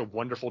did such a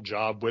wonderful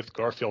job with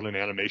Garfield and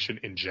animation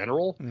in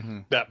general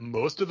that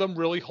most of them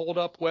really hold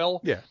up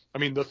well. Yeah. I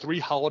mean, the 3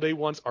 holiday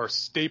ones are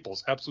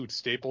staples, absolute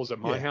staples at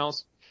my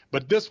house.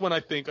 But this one,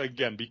 I think,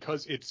 again,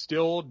 because it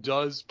still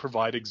does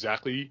provide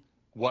exactly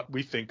what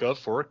we think of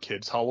for a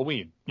kid's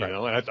Halloween,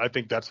 and I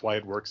think that's why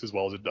it works as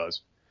well as it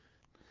does.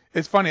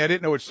 It's funny. I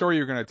didn't know which story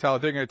you were going to tell.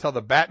 They're going to tell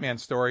the Batman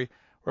story.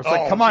 Where it's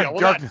like, come on,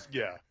 darkness.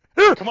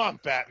 Come on,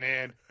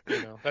 Batman.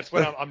 That's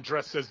when I'm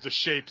dressed as the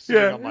Shape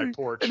sitting on my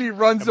porch, and he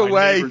runs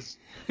away.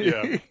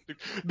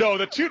 No,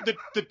 the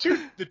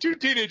two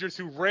teenagers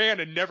who ran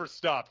and never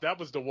stopped. That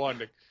was the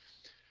one.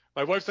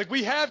 My wife's like,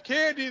 we have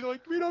candy. They're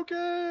like, we don't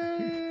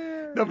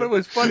care. No, but it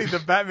was funny. The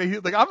Batman, he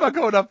was like, I'm not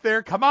going up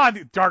there. Come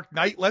on, Dark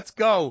Knight, let's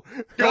go.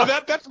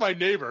 That's my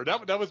neighbor.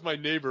 That was my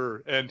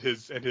neighbor and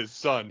his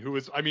son, who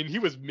was, he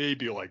was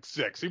maybe like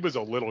 6. He was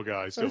a little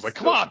guy. So I was like,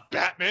 come on,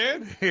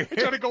 Batman. You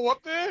trying to go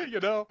up there,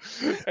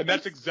 And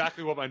that's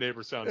exactly what my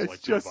neighbor sounds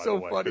like, too, by the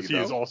way. Funny, because he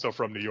is also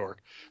from New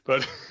York.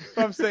 But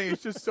I'm saying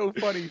it's just so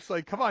funny. It's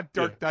like, come on,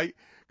 Dark Knight.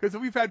 Because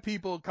we've had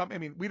people come,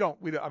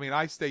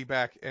 I stay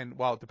back and,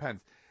 it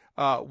depends.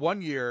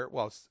 1 year,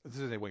 this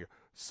isn't 1 year.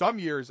 Some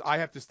years I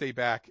have to stay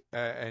back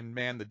and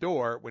man the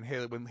door when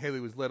Haley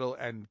was little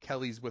and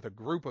Kelly's with a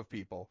group of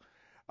people,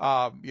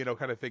 kind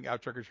of thing,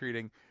 out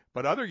trick-or-treating.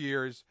 But other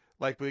years,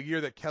 like the year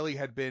that Kelly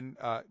had been,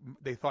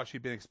 they thought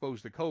she'd been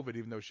exposed to COVID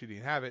even though she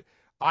didn't have it,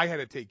 I had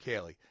to take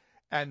Haley.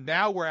 And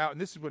now we're out, and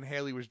this is when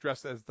Haley was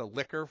dressed as the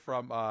Licker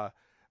from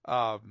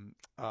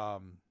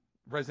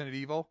Resident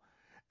Evil.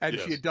 and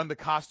Yes. she had done the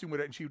costume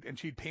with it, and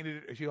she'd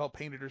painted it. She all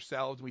painted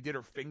herself, and we did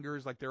her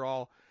fingers like they're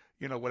all,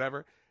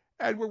 whatever.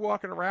 And we're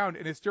walking around,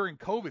 and it's during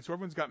COVID, so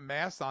everyone's got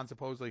masks on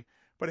supposedly,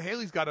 but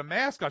Haley's got a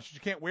mask on. She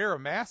can't wear a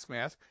mask.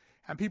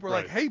 And people are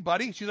like, "Hey,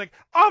 buddy." She's like,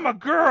 "I'm a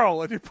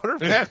girl," and they put her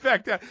mask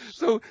back down.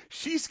 So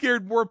she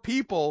scared more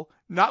people,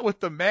 not with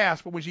the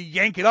mask, but when she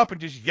yank it up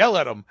and just yell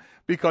at them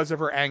because of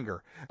her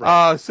anger.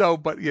 Right.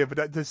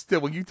 But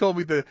still, when you told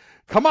me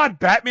come on,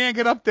 Batman,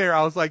 get up there,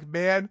 I was like,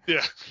 man,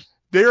 Yeah.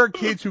 there are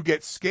kids who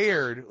got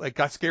scared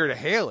of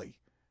Haley,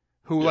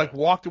 who like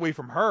walked away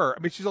from her. I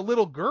mean, she's a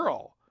little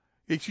girl.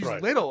 She's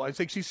little. It's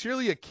like she's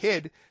surely a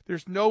kid.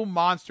 There's no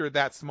monster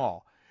that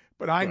small.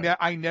 But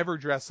I never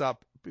dress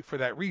up for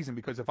that reason,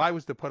 because if I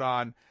was to put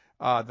on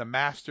the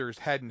Master's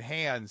head and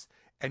hands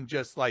and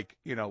just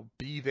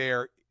be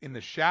there in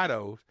the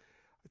shadows,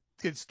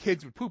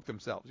 kids would poop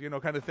themselves,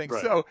 kind of thing.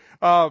 Right. So,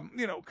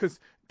 because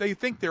they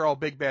think they're all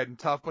big, bad, and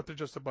tough, but they're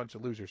just a bunch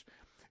of losers.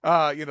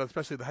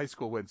 Especially the high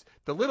school wins.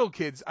 The little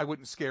kids I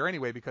wouldn't scare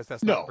anyway, because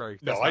that's not very.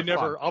 No, I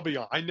never. I'll be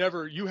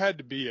honest. You had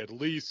to be at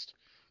least,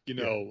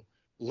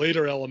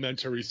 later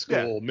elementary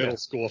school, middle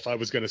school, if I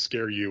was going to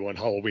scare you on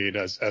Halloween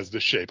as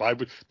the shape.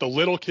 The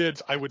little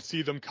kids, I would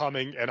see them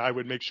coming, and I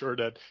would make sure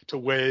to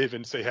wave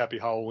and say Happy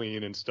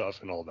Halloween and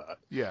stuff and all that.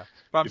 Yeah,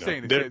 but I'm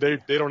saying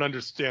they don't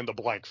understand the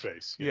blank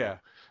face. You know?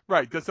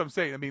 Right. That's what I'm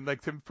saying. I mean,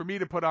 like for me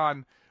to put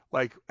on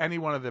like any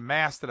one of the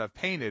masks that I've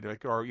painted,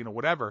 like, or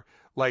whatever,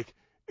 like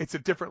it's a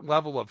different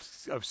level of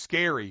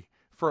scary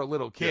for a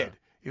little kid.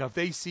 Yeah. If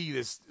they see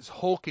this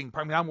hulking,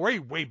 I mean, I'm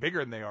way bigger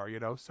than they are.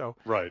 So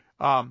right.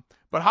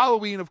 But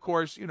Halloween, of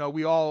course,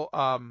 we all,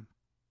 a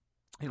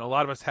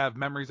lot of us have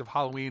memories of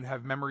Halloween,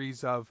 have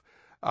memories of,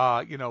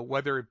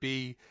 whether it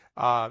be,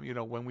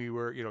 when we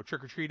were,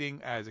 trick or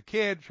treating as a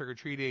kid, trick or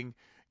treating,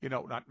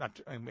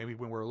 not maybe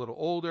when we're a little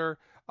older,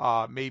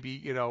 maybe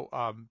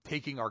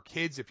taking our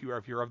kids, if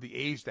you're of the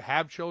age to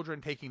have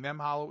children, taking them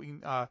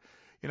Halloween,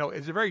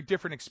 it's a very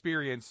different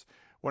experience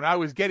when I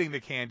was getting the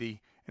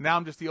candy, and now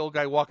I'm just the old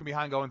guy walking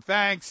behind going,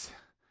 thanks,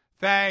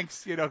 kind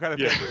of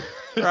thing,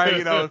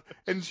 right? And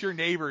it's your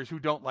neighbors who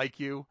don't like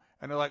you,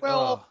 and they're like, and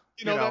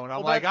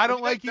I'm like, I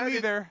don't like you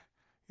either.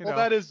 Well,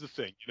 that is the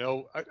thing,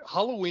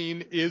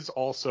 Halloween is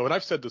also, and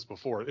I've said this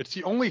before, it's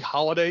the only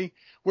holiday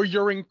where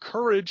you're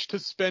encouraged to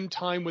spend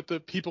time with the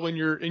people in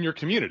your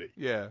community.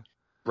 Yeah.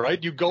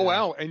 Right? You go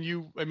out and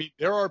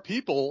there are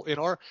people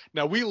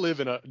now we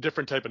live in a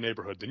different type of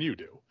neighborhood than you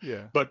do.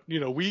 Yeah. But,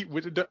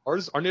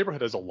 our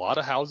neighborhood has a lot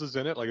of houses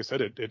in it. Like I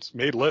said, it's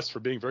made lists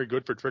for being very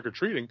good for trick or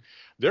treating.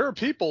 There are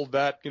people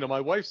that, my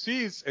wife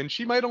sees, and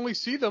she might only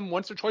see them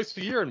once or twice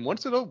a year. And one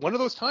of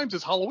those times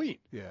is Halloween.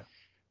 Yeah.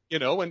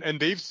 And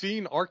they've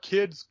seen our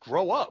kids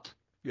grow up.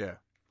 Yeah.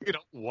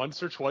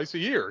 Once or twice a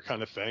year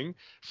kind of thing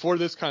for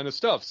this kind of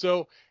stuff.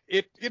 So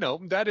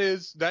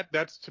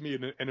that's to me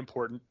an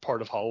important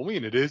part of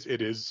Halloween. It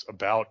is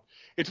about,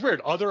 it's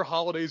weird. Other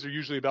holidays are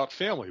usually about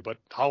family, but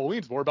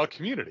Halloween's more about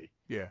community.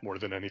 Yeah. More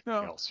than anything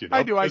else.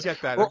 I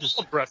get that. We're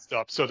all dressed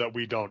up so that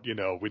we don't,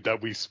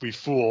 we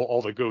fool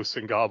all the ghosts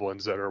and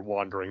goblins that are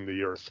wandering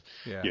the earth.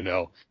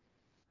 Yeah.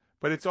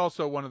 But it's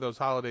also one of those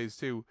holidays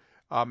too.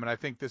 And I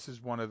think this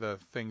is one of the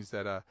things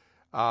that,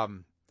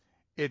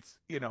 it's,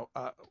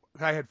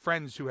 I had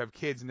friends who have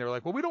kids and they're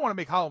like, well, we don't want to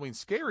make Halloween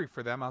scary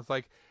for them. I was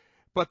like,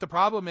 but the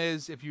problem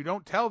is if you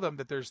don't tell them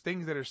that there's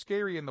things that are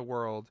scary in the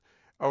world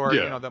or,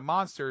 the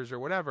monsters or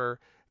whatever,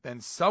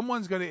 then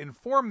someone's going to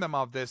inform them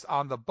of this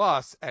on the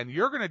bus and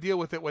you're going to deal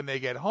with it when they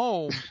get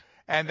home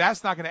and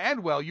that's not going to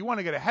end well. You want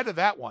to get ahead of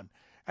that one.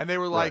 And they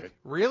were like,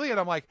 really? And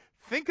I'm like,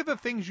 think of the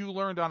things you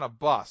learned on a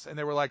bus. And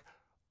they were like,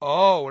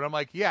 oh, and I'm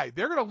like, yeah,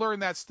 they're going to learn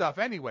that stuff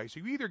anyway. So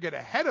you either get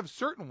ahead of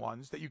certain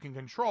ones that you can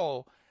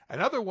control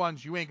and other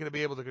ones you ain't going to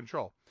be able to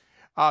control.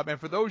 And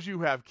for those of you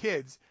who have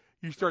kids,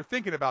 you start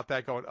thinking about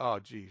that going, oh,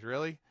 geez,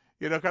 really?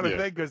 Kind of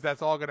thing, because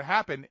that's all going to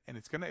happen, and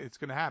it's going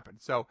to happen.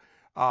 So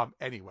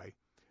anyway,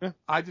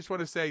 I just want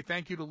to say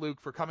thank you to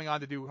Luke for coming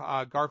on to do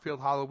Garfield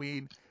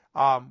Halloween.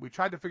 We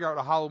tried to figure out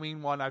a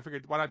Halloween one. I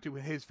figured why not do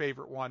his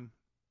favorite one?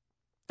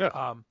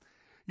 Yeah.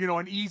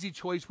 An easy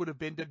choice would have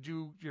been to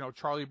do,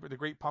 Charlie the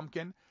Great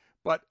Pumpkin.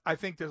 But I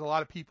think there's a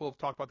lot of people who have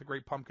talked about the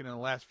Great Pumpkin in the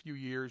last few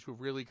years who've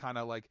really kind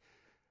of like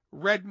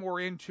read more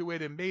into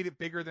it and made it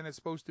bigger than it's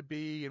supposed to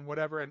be and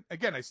whatever. And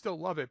again, I still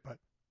love it, but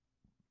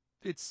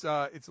it's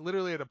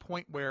literally at a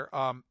point where,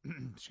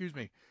 excuse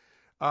me,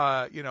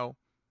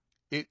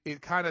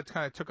 it kind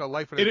of took a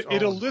life of its own.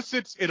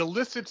 It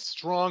elicits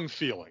strong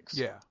feelings.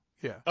 Yeah.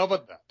 Yeah. How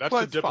about that? That's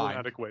a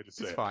diplomatic way to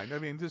say it. It's fine. I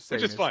mean, just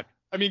saying. Which is fine.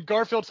 I mean,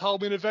 Garfield's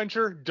Halloween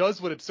Adventure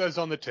does what it says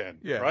on the tin,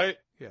 right?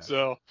 Yeah.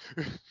 So,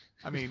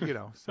 I mean,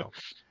 so.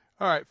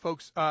 All right,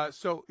 folks.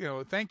 So,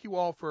 thank you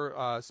all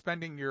for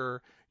spending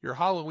your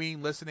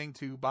Halloween listening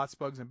to Bots,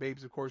 Bugs, and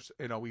Babes. Of course,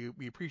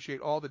 we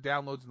appreciate all the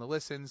downloads and the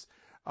listens.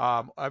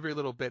 Every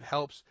little bit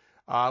helps.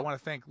 I want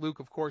to thank Luke,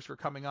 of course, for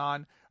coming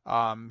on.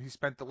 He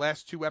spent the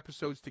last 2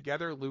 episodes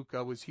together. Luke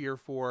was here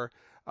for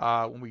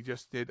when we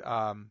just did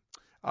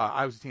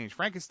I Was a Teenage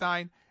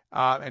Frankenstein.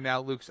 And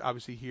now Luke's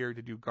obviously here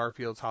to do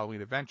Garfield's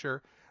Halloween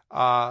Adventure.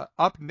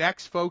 Up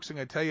next, folks, I'm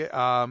going to tell you,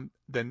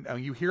 then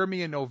you hear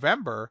me in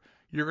November,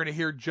 you're going to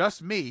hear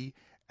just me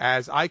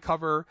as I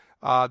cover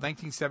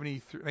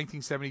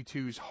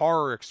 1972's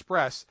Horror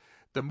Express,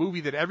 the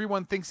movie that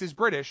everyone thinks is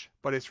British,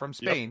 but it's from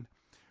Spain,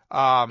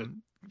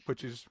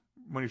 which is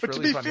when it's but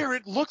really to be funny. fair,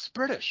 it looks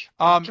British.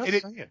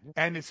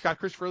 And it's got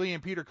Christopher Lee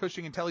and Peter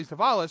Cushing and Telly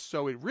Savalas,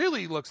 so it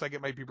really looks like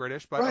it might be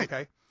British, but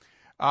okay.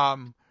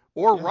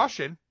 Or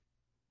Russian,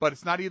 but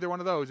it's not either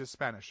one of those. It's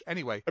Spanish.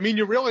 Anyway. I mean,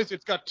 you realize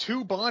it's got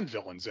 2 Bond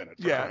villains in it.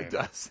 Yeah, it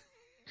does.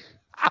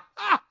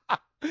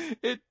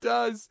 It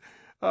does.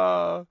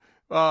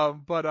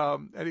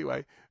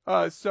 Anyway,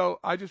 so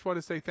I just want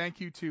to say thank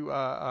you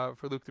for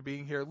Luke to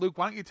being here. Luke,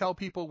 why don't you tell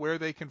people where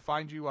they can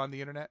find you on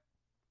the internet?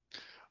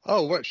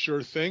 Oh, what?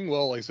 Sure thing.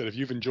 Well, like I said, if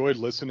you've enjoyed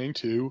listening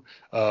to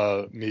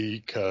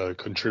me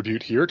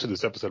contribute here to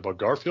this episode about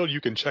Garfield,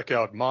 you can check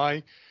out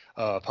my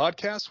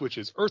podcast, which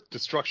is Earth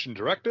Destruction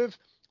Directive,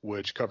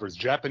 which covers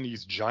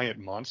Japanese giant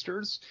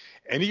monsters.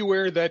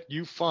 Anywhere that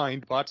you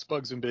find Bots,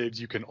 Bugs, and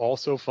Babes, you can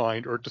also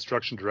find Earth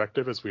Destruction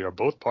Directive, as we are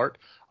both part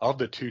of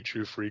the Two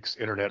True Freaks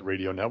Internet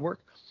Radio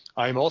Network.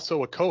 I am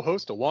also a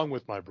co-host, along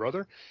with my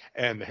brother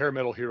and the hair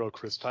metal hero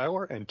Chris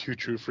Tyler and Two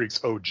True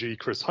Freaks OG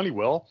Chris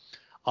Honeywell,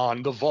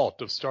 on The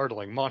Vault of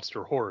Startling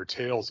Monster Horror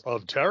Tales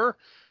of Terror,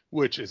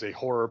 which is a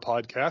horror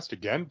podcast,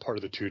 again, part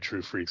of the Two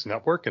True Freaks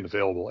Network and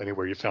available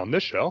anywhere you found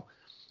this show.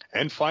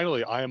 And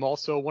finally, I am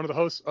also one of the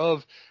hosts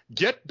of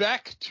Get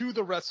Back to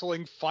the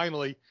Wrestling.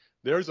 Finally,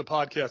 there's a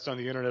podcast on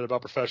the internet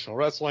about professional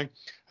wrestling.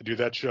 I do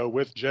that show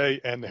with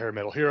Jay and the hair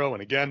metal hero,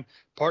 and again,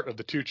 part of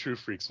the Two True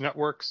Freaks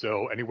Network.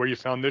 So anywhere you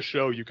found this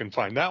show, you can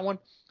find that one.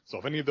 So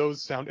if any of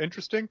those sound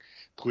interesting,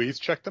 please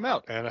check them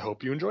out, and I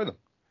hope you enjoy them.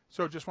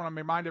 So just want to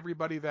remind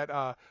everybody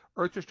that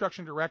Earth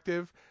Destruction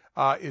Directive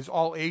is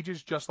all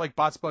ages, just like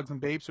Bots, Bugs,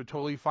 and Babes, so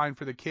totally fine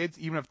for the kids,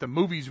 even if the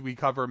movies we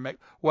cover,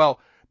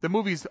 the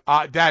movies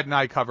Dad and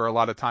I cover a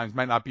lot of times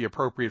might not be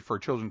appropriate for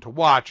children to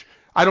watch.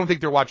 I don't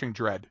think they're watching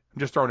Dread. I'm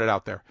just throwing it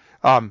out there.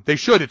 They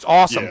should. It's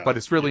awesome, but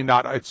it's really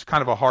not. It's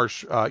kind of a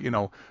harsh, what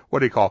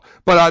do you call?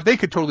 But they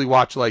could totally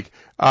watch like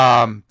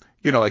Sinbad and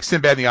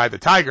the Eye of the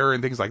Tiger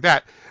and things like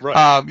that.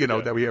 Right.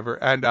 That we ever.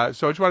 And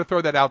so I just want to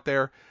throw that out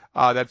there.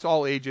 That's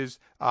all ages.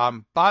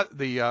 Bots,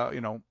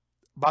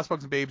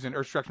 Bugs, and Babes, and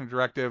Earth Destruction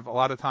Directive, a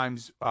lot of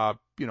times,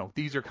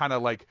 these are kind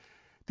of like,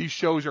 these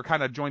shows are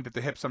kind of joined at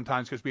the hip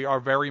sometimes because we are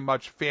very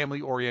much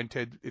family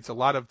oriented. It's a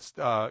lot of,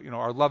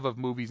 our love of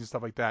movies and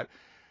stuff like that.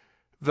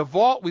 The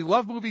Vault, we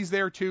love movies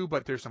there too,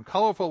 but there's some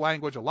colorful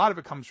language. A lot of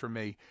it comes from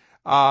me.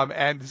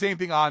 And the same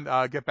thing on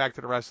Get Back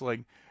to the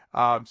Wrestling.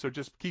 So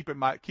just keep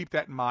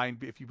that in mind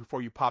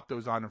before you pop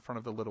those on in front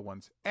of the little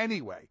ones.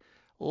 Anyway,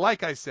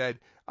 like I said,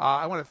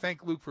 I want to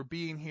thank Luke for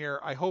being here.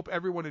 I hope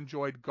everyone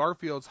enjoyed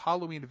Garfield's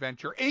Halloween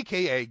Adventure,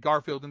 a.k.a.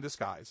 Garfield in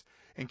Disguise,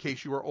 in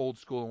case you are old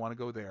school and want to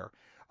go there.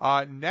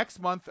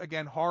 Next month,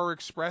 again, Horror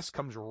Express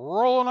comes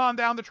rolling on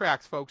down the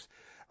tracks, folks.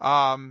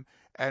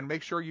 And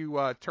make sure you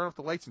turn off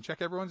the lights and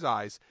check everyone's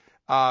eyes.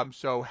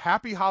 So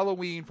happy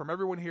Halloween from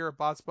everyone here at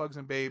Bots, Bugs,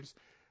 and Babes.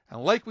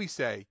 And like we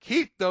say,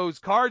 keep those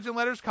cards and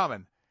letters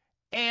coming.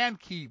 And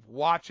keep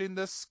watching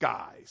the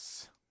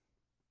skies.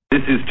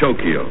 This is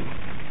Tokyo,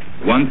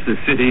 once a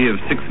city of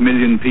 6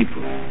 million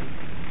people.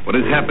 What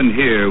has happened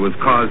here was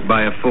caused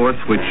by a force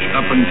which,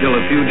 up until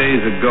a few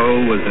days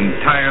ago, was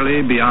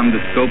entirely beyond the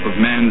scope of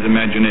man's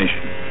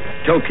imagination.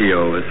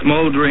 Tokyo, a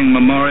smoldering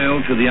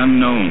memorial to the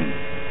unknown.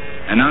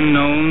 An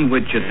unknown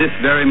which at this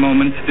very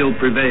moment still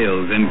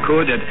prevails and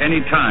could at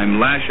any time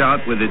lash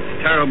out with its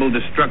terrible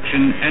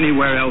destruction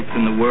anywhere else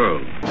in the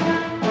world.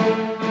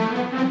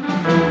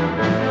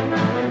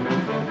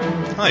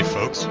 Hi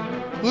folks,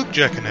 Luke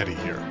Giaconetti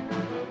here.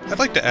 I'd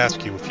like to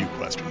ask you a few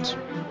questions.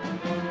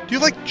 Do you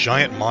like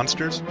giant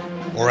monsters,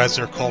 or as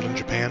they're called in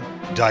Japan,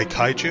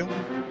 Daikaiju?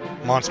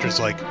 Monsters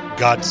like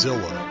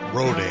Godzilla,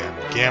 Rodan,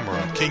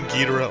 Gamera, King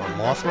Ghidorah, or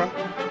Mothra?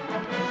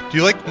 Do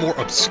you like more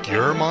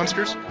obscure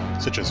monsters,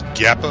 such as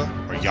Gappa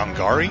or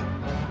Yongari?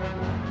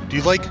 Do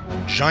you like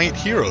giant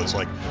heroes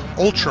like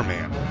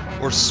Ultraman,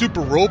 or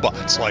super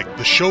robots like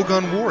the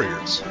Shogun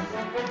Warriors?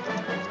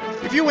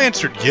 If you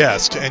answered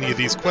yes to any of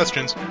these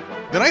questions,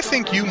 then I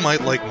think you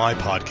might like my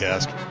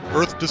podcast,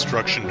 Earth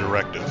Destruction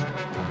Directive.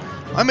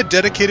 I'm a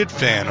dedicated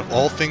fan of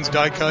all things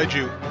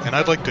Daikaiju, and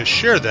I'd like to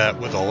share that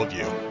with all of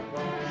you.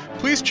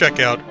 Please check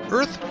out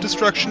Earth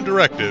Destruction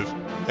Directive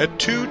at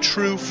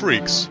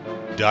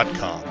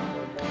twotruefreaks.com.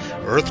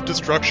 Earth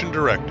Destruction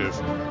Directive,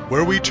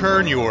 where we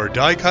turn your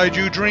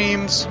Daikaiju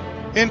dreams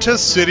into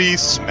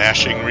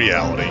city-smashing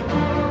reality.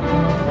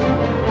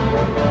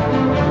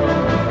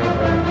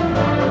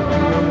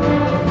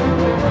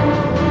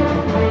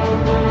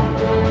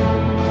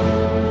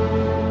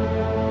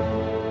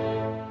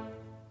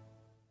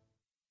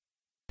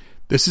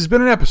 This has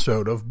been an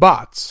episode of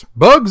Bots,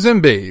 Bugs,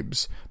 and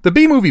Babes, the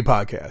B-Movie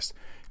Podcast.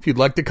 If you'd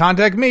like to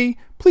contact me,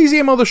 please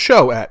email the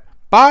show at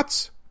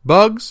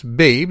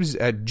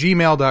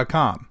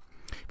botsbugsbabes@gmail.com.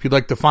 If you'd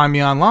like to find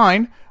me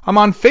online, I'm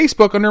on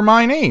Facebook under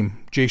my name,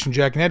 Jason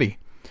Giaconetti.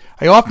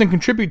 I often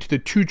contribute to the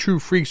Two True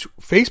Freaks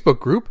Facebook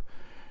group.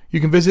 You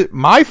can visit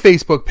my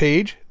Facebook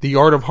page, The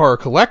Art of Horror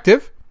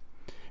Collective,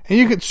 and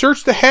you can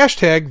search the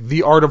hashtag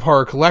The Art of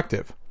Horror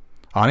Collective.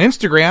 On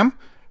Instagram,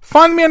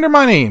 find me under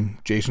my name,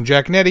 Jason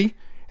Giaconetti,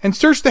 and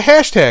search the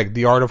hashtag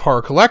The Art of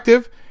Horror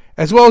Collective,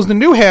 as well as the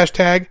new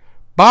hashtag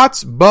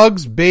Bots,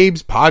 Bugs,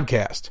 Babes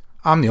Podcast.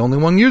 I'm the only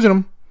one using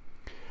them.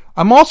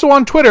 I'm also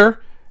on Twitter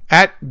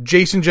at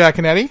Jason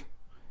Giaconetti,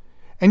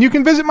 and you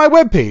can visit my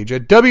webpage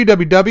at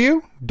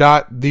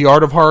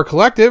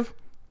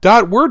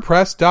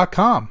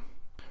www.theartofhorrorcollective.wordpress.com.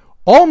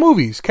 All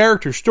movies,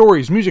 characters,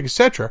 stories, music,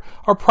 etc.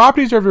 are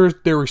properties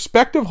of their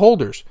respective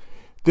holders.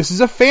 This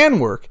is a fan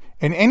work,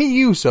 and any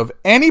use of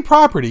any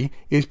property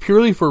is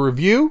purely for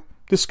review,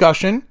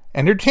 discussion,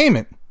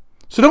 entertainment.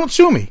 So don't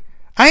sue me.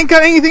 I ain't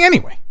got anything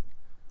anyway.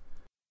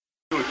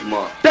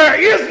 There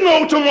is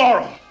no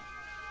tomorrow.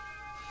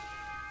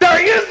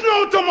 There is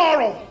no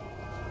tomorrow.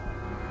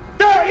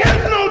 There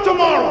is no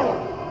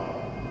tomorrow.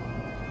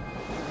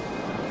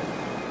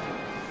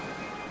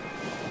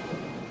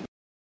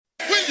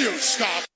 Will you stop?